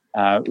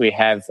 We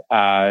have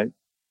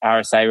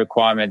RSA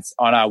requirements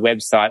on our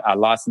website, our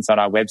license on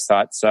our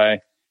website. So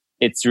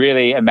it's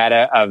really a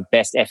matter of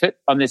best effort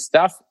on this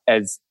stuff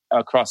as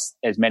across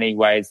as many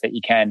ways that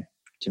you can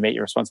to meet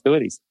your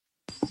responsibilities.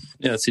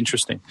 Yeah, that's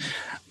interesting.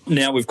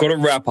 Now, we've got to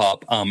wrap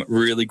up. I'm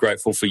really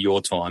grateful for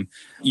your time.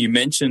 You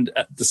mentioned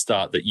at the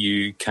start that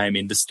you came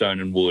into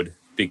Stone and Wood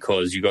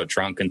because you got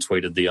drunk and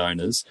tweeted the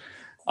owners.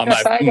 I may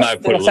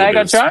have put a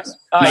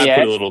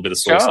little bit of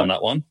sauce on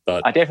that one.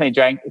 But I definitely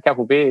drank a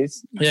couple of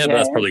beers. Yeah, but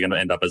that's probably going to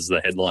end up as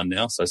the headline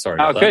now, so sorry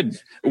about that.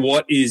 Good.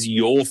 What is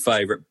your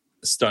favourite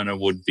Stone and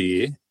Wood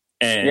beer?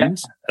 And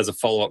as a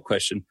follow-up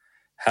question,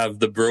 have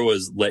the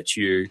brewers let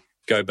you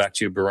go back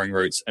to your brewing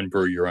roots and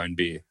brew your own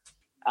beer?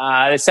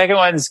 The second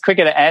one's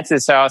quicker to answer,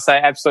 so I'll say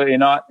absolutely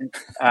not.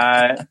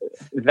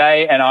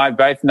 They and I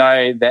both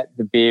know that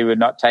the beer would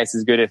not taste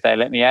as good if they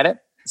let me at it.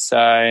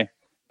 So,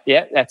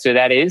 yeah, that's where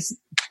that is.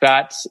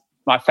 But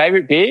my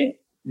favourite beer,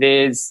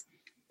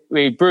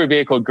 we brew a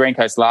beer called Green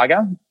Coast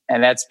Lager,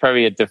 and that's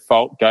probably a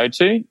default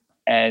go-to,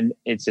 and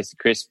it's just a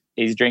crisp,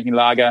 easy-drinking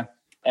lager,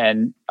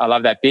 and I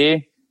love that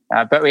beer.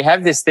 But we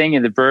have this thing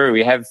in the brewery.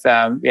 We have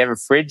a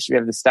fridge. We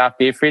have the staff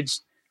beer fridge,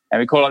 and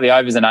we call it the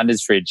overs and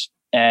unders fridge.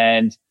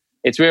 And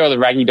it's where all the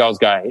raggy dolls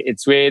go.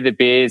 It's where the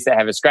beers that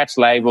have a scratch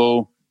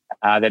label,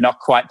 they're not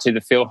quite to the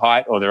fill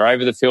height or they're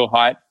over the fill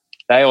height,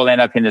 they all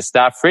end up in the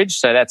staff fridge,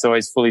 so that's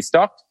always fully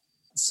stocked.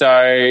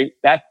 So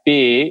that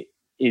beer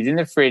is in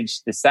the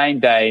fridge the same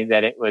day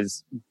that it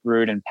was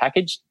brewed and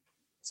packaged.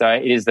 So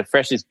it is the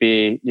freshest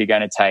beer you're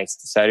going to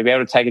taste. So to be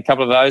able to take a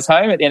couple of those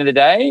home at the end of the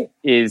day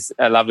is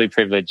a lovely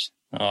privilege.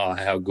 Oh,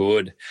 how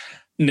good.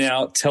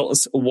 Now, tell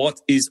us what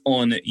is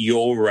on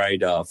your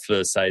radar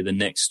for, say, the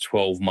next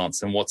 12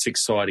 months and what's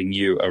exciting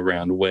you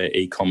around where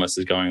e-commerce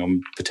is going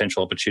on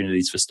potential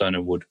opportunities for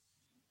Stone & Wood?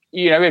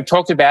 We've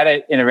talked about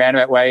it in a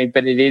roundabout way,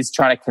 but it is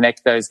trying to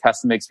connect those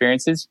customer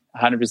experiences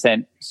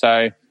 100%.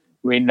 So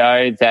we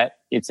know that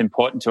it's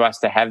important to us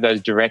to have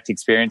those direct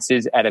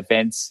experiences at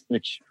events,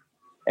 which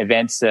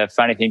events are a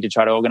funny thing to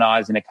try to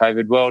organise in a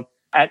COVID world.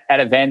 At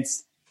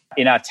events,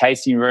 in our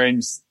tasting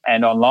rooms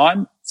and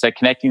online. So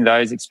connecting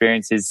those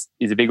experiences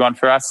is a big one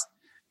for us.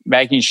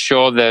 Making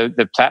sure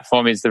the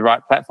platform is the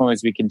right platform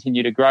as we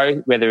continue to grow,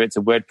 whether it's a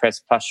WordPress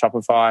plus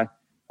Shopify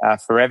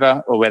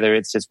forever or whether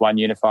it's just one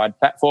unified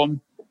platform.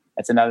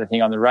 That's another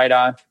thing on the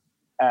radar.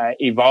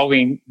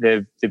 Evolving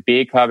the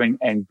beer club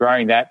and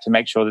growing that to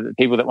make sure that the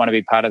people that want to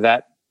be part of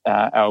that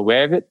are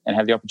aware of it and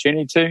have the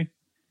opportunity to.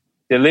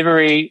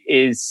 Delivery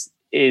is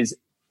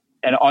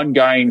an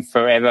ongoing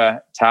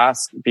forever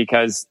task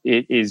because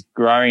it is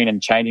growing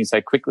and changing so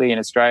quickly in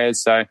Australia.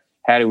 So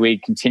how do we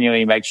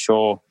continually make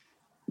sure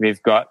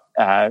we've got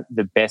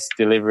the best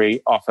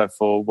delivery offer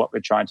for what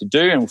we're trying to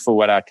do and for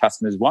what our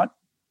customers want?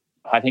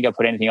 I think I'll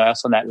put anything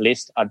else on that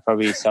list, I'd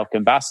probably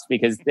self-combust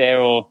because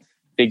they're all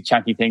big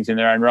chunky things in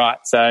their own right.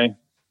 So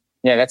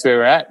yeah, that's where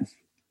we're at.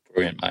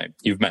 Brilliant, mate.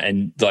 You've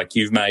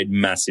made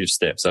massive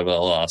steps over the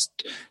last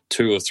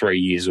 2 or 3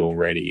 years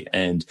already.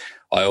 And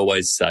I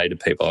always say to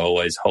people, I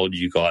always hold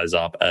you guys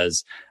up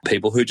as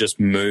people who just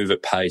move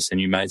at pace.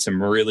 And you made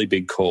some really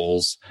big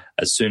calls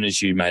as soon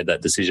as you made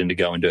that decision to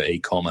go into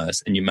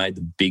e-commerce, and you made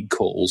the big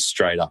calls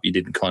straight up. You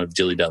didn't kind of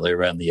dilly-dally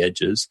around the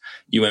edges.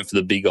 You went for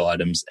the big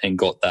items and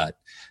got that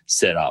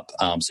set up.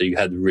 So you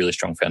had really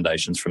strong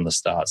foundations from the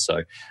start.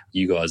 So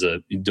you guys are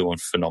doing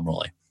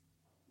phenomenally.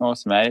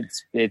 Awesome, mate.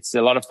 It's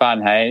a lot of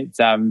fun. Hey, it's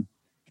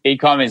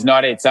e-com is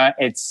not it's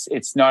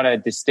not a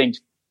distinct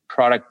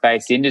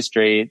product-based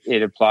industry.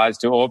 It applies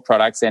to all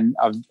products, and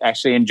I've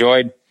actually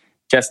enjoyed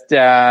just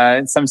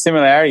some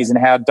similarities in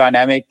how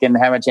dynamic and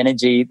how much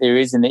energy there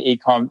is in the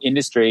e-com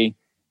industry,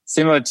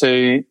 similar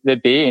to the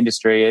beer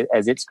industry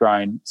as it's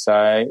grown.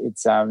 So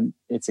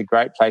it's a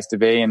great place to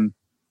be and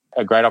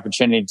a great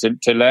opportunity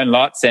to learn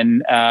lots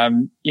and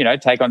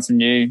take on some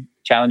new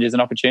challenges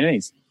and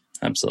opportunities.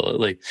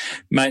 Absolutely.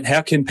 Mate,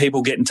 how can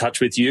people get in touch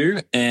with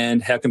you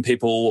and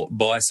you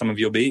buy some of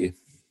your beer?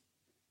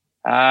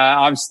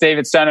 I'm Steve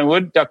at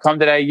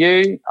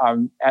stoneandwood.com.au.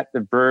 I'm at the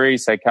brewery,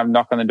 so come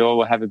knock on the door.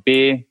 We'll have a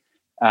beer.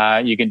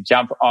 You can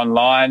jump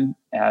online,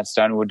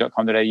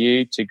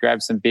 stoneandwood.com.au to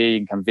grab some beer.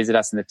 You can come visit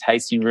us in the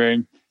tasting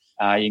room.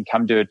 You can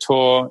come do a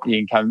tour. You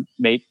can come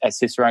meet a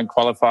Cicerone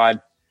qualified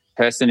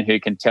person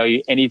who can tell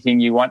you anything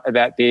you want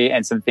about beer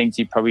and some things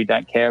you probably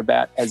don't care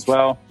about as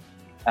well.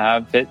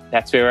 But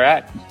that's where we're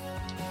at.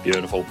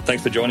 Beautiful.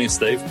 Thanks for joining us,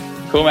 Steve.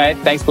 Cool, mate.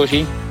 Thanks,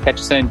 Bushy. Catch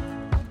you soon.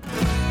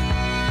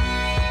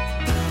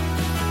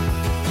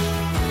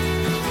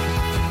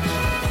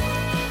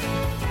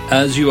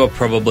 As you are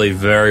probably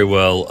very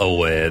well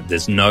aware,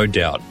 there's no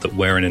doubt that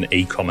we're in an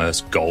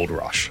e-commerce gold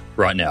rush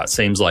right now. It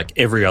seems like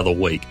every other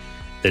week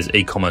there's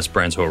e-commerce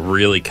brands who are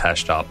really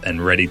cashed up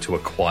and ready to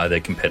acquire their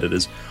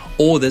competitors,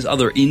 or there's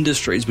other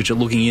industries which are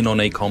looking in on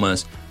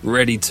e-commerce,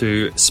 ready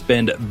to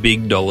spend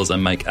big dollars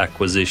and make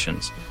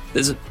acquisitions.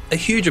 There's a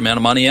huge amount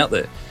of money out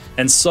there.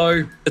 And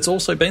so it's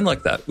also been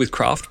like that with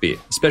craft beer,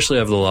 especially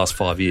over the last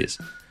 5 years.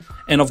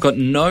 And I've got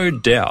no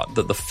doubt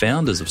that the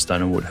founders of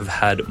Stone & Wood have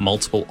had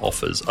multiple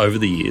offers over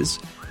the years,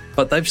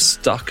 but they've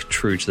stuck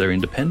true to their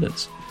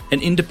independence.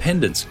 And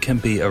independence can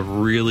be a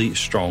really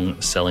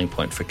strong selling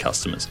point for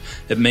customers.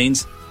 It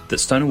means that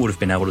Stone & Wood have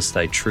been able to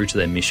stay true to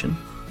their mission,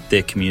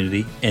 their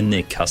community, and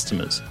their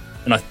customers.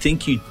 And I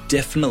think you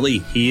definitely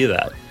hear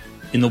that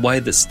in the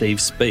way that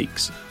Steve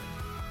speaks.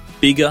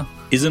 Bigger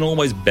isn't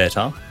always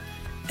better,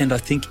 and I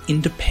think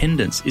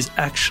independence is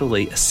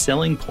actually a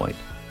selling point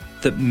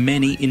that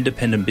many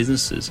independent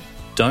businesses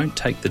don't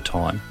take the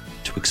time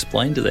to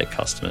explain to their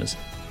customers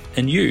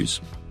and use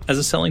as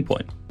a selling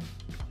point.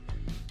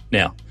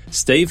 Now,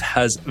 Steve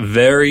has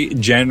very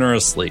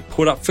generously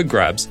put up for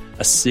grabs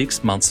a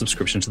 6-month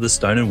subscription to the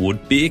Stone &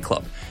 Wood Beer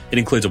Club. It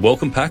includes a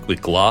welcome pack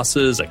with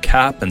glasses, a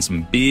cap and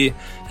some beer,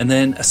 and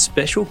then a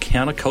special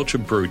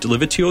counterculture brew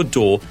delivered to your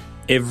door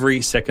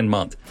every second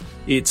month.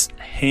 It's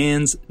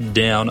hands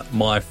down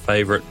my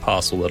favourite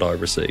parcel that I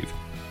receive.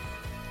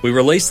 We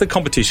released the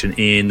competition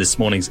in this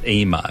morning's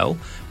email,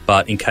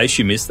 but in case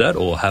you missed that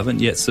or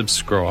haven't yet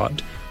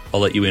subscribed,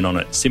 I'll let you in on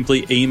it.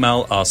 Simply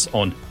email us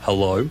on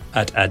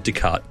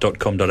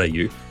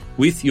hello@addtocart.com.au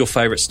with your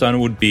favourite Stone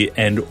 & Wood beer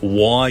and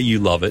why you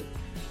love it,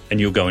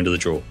 and you'll go into the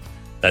draw.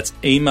 That's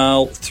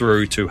email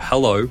through to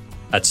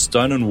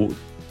hello@stoneandwood.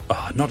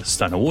 Not at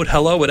Stone & Wood.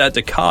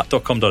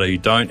 hello@addtocart.com.au.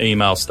 Don't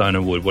email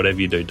Stone & Wood. Whatever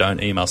you do, don't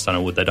email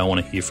Stone & Wood. They don't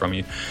want to hear from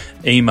you.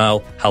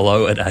 Email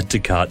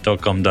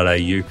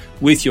hello@addtocart.com.au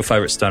with your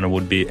favourite Stone &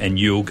 Wood beer and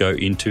you'll go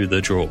into the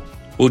draw.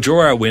 We'll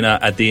draw our winner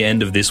at the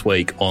end of this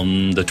week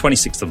on the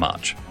 26th of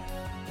March.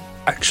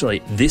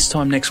 Actually, this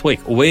time next week,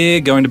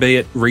 we're going to be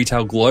at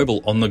Retail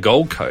Global on the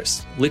Gold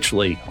Coast,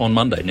 literally on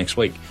Monday next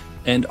week.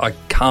 And I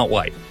can't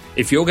wait.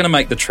 If you're going to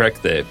make the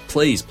trek there,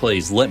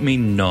 please let me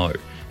know.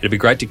 It'd be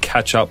great to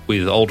catch up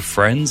with old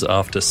friends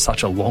after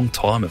such a long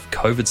time of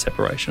COVID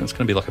separation. It's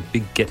going to be like a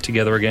big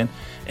get-together again.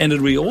 And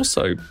it'll be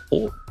also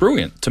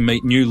brilliant to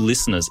meet new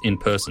listeners in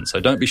person. So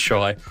don't be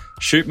shy.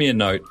 Shoot me a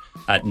note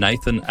at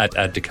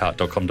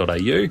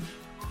nathan@addtocart.com.au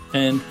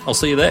and I'll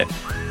see you there.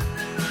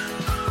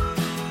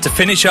 To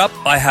finish up,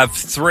 I have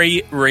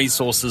 3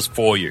 resources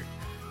for you.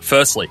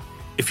 Firstly,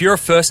 if you're a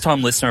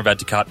first-time listener of Add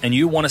to Cart and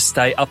you want to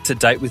stay up to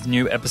date with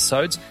new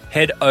episodes,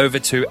 head over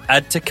to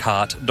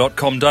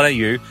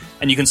addtocart.com.au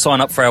and you can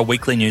sign up for our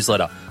weekly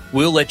newsletter.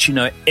 We'll let you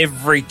know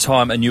every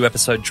time a new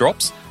episode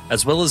drops,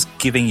 as well as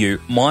giving you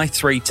my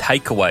 3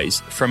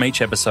 takeaways from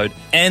each episode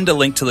and a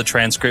link to the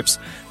transcripts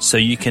so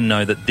you can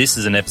know that this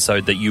is an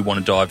episode that you want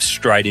to dive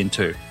straight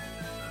into.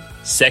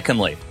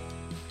 Secondly,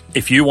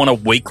 if you want a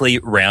weekly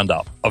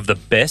roundup of the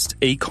best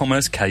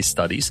e-commerce case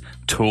studies,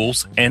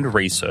 tools, and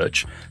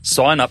research,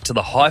 sign up to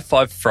the High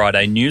Five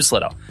Friday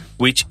newsletter,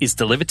 which is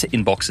delivered to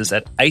inboxes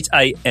at 8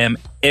 a.m.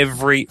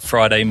 every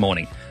Friday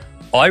morning.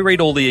 I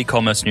read all the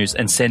e-commerce news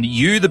and send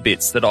you the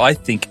bits that I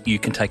think you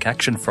can take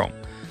action from.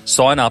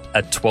 Sign up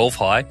at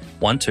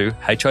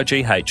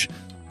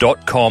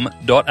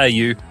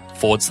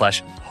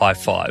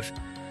 12high.com.au/high5.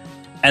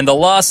 And the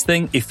last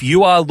thing, if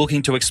you are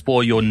looking to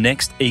explore your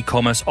next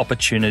e-commerce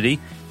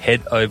opportunity,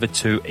 head over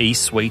to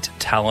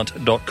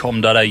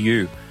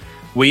esuitetalent.com.au.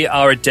 We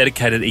are a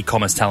dedicated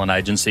e-commerce talent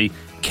agency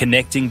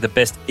connecting the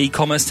best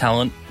e-commerce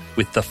talent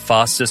with the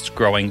fastest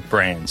growing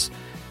brands.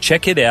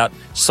 Check it out,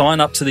 sign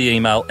up to the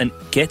email, and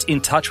get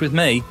in touch with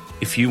me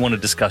if you want to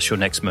discuss your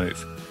next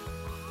move.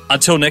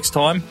 Until next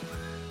time,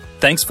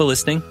 thanks for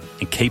listening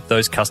and keep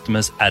those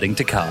customers adding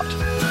to cart.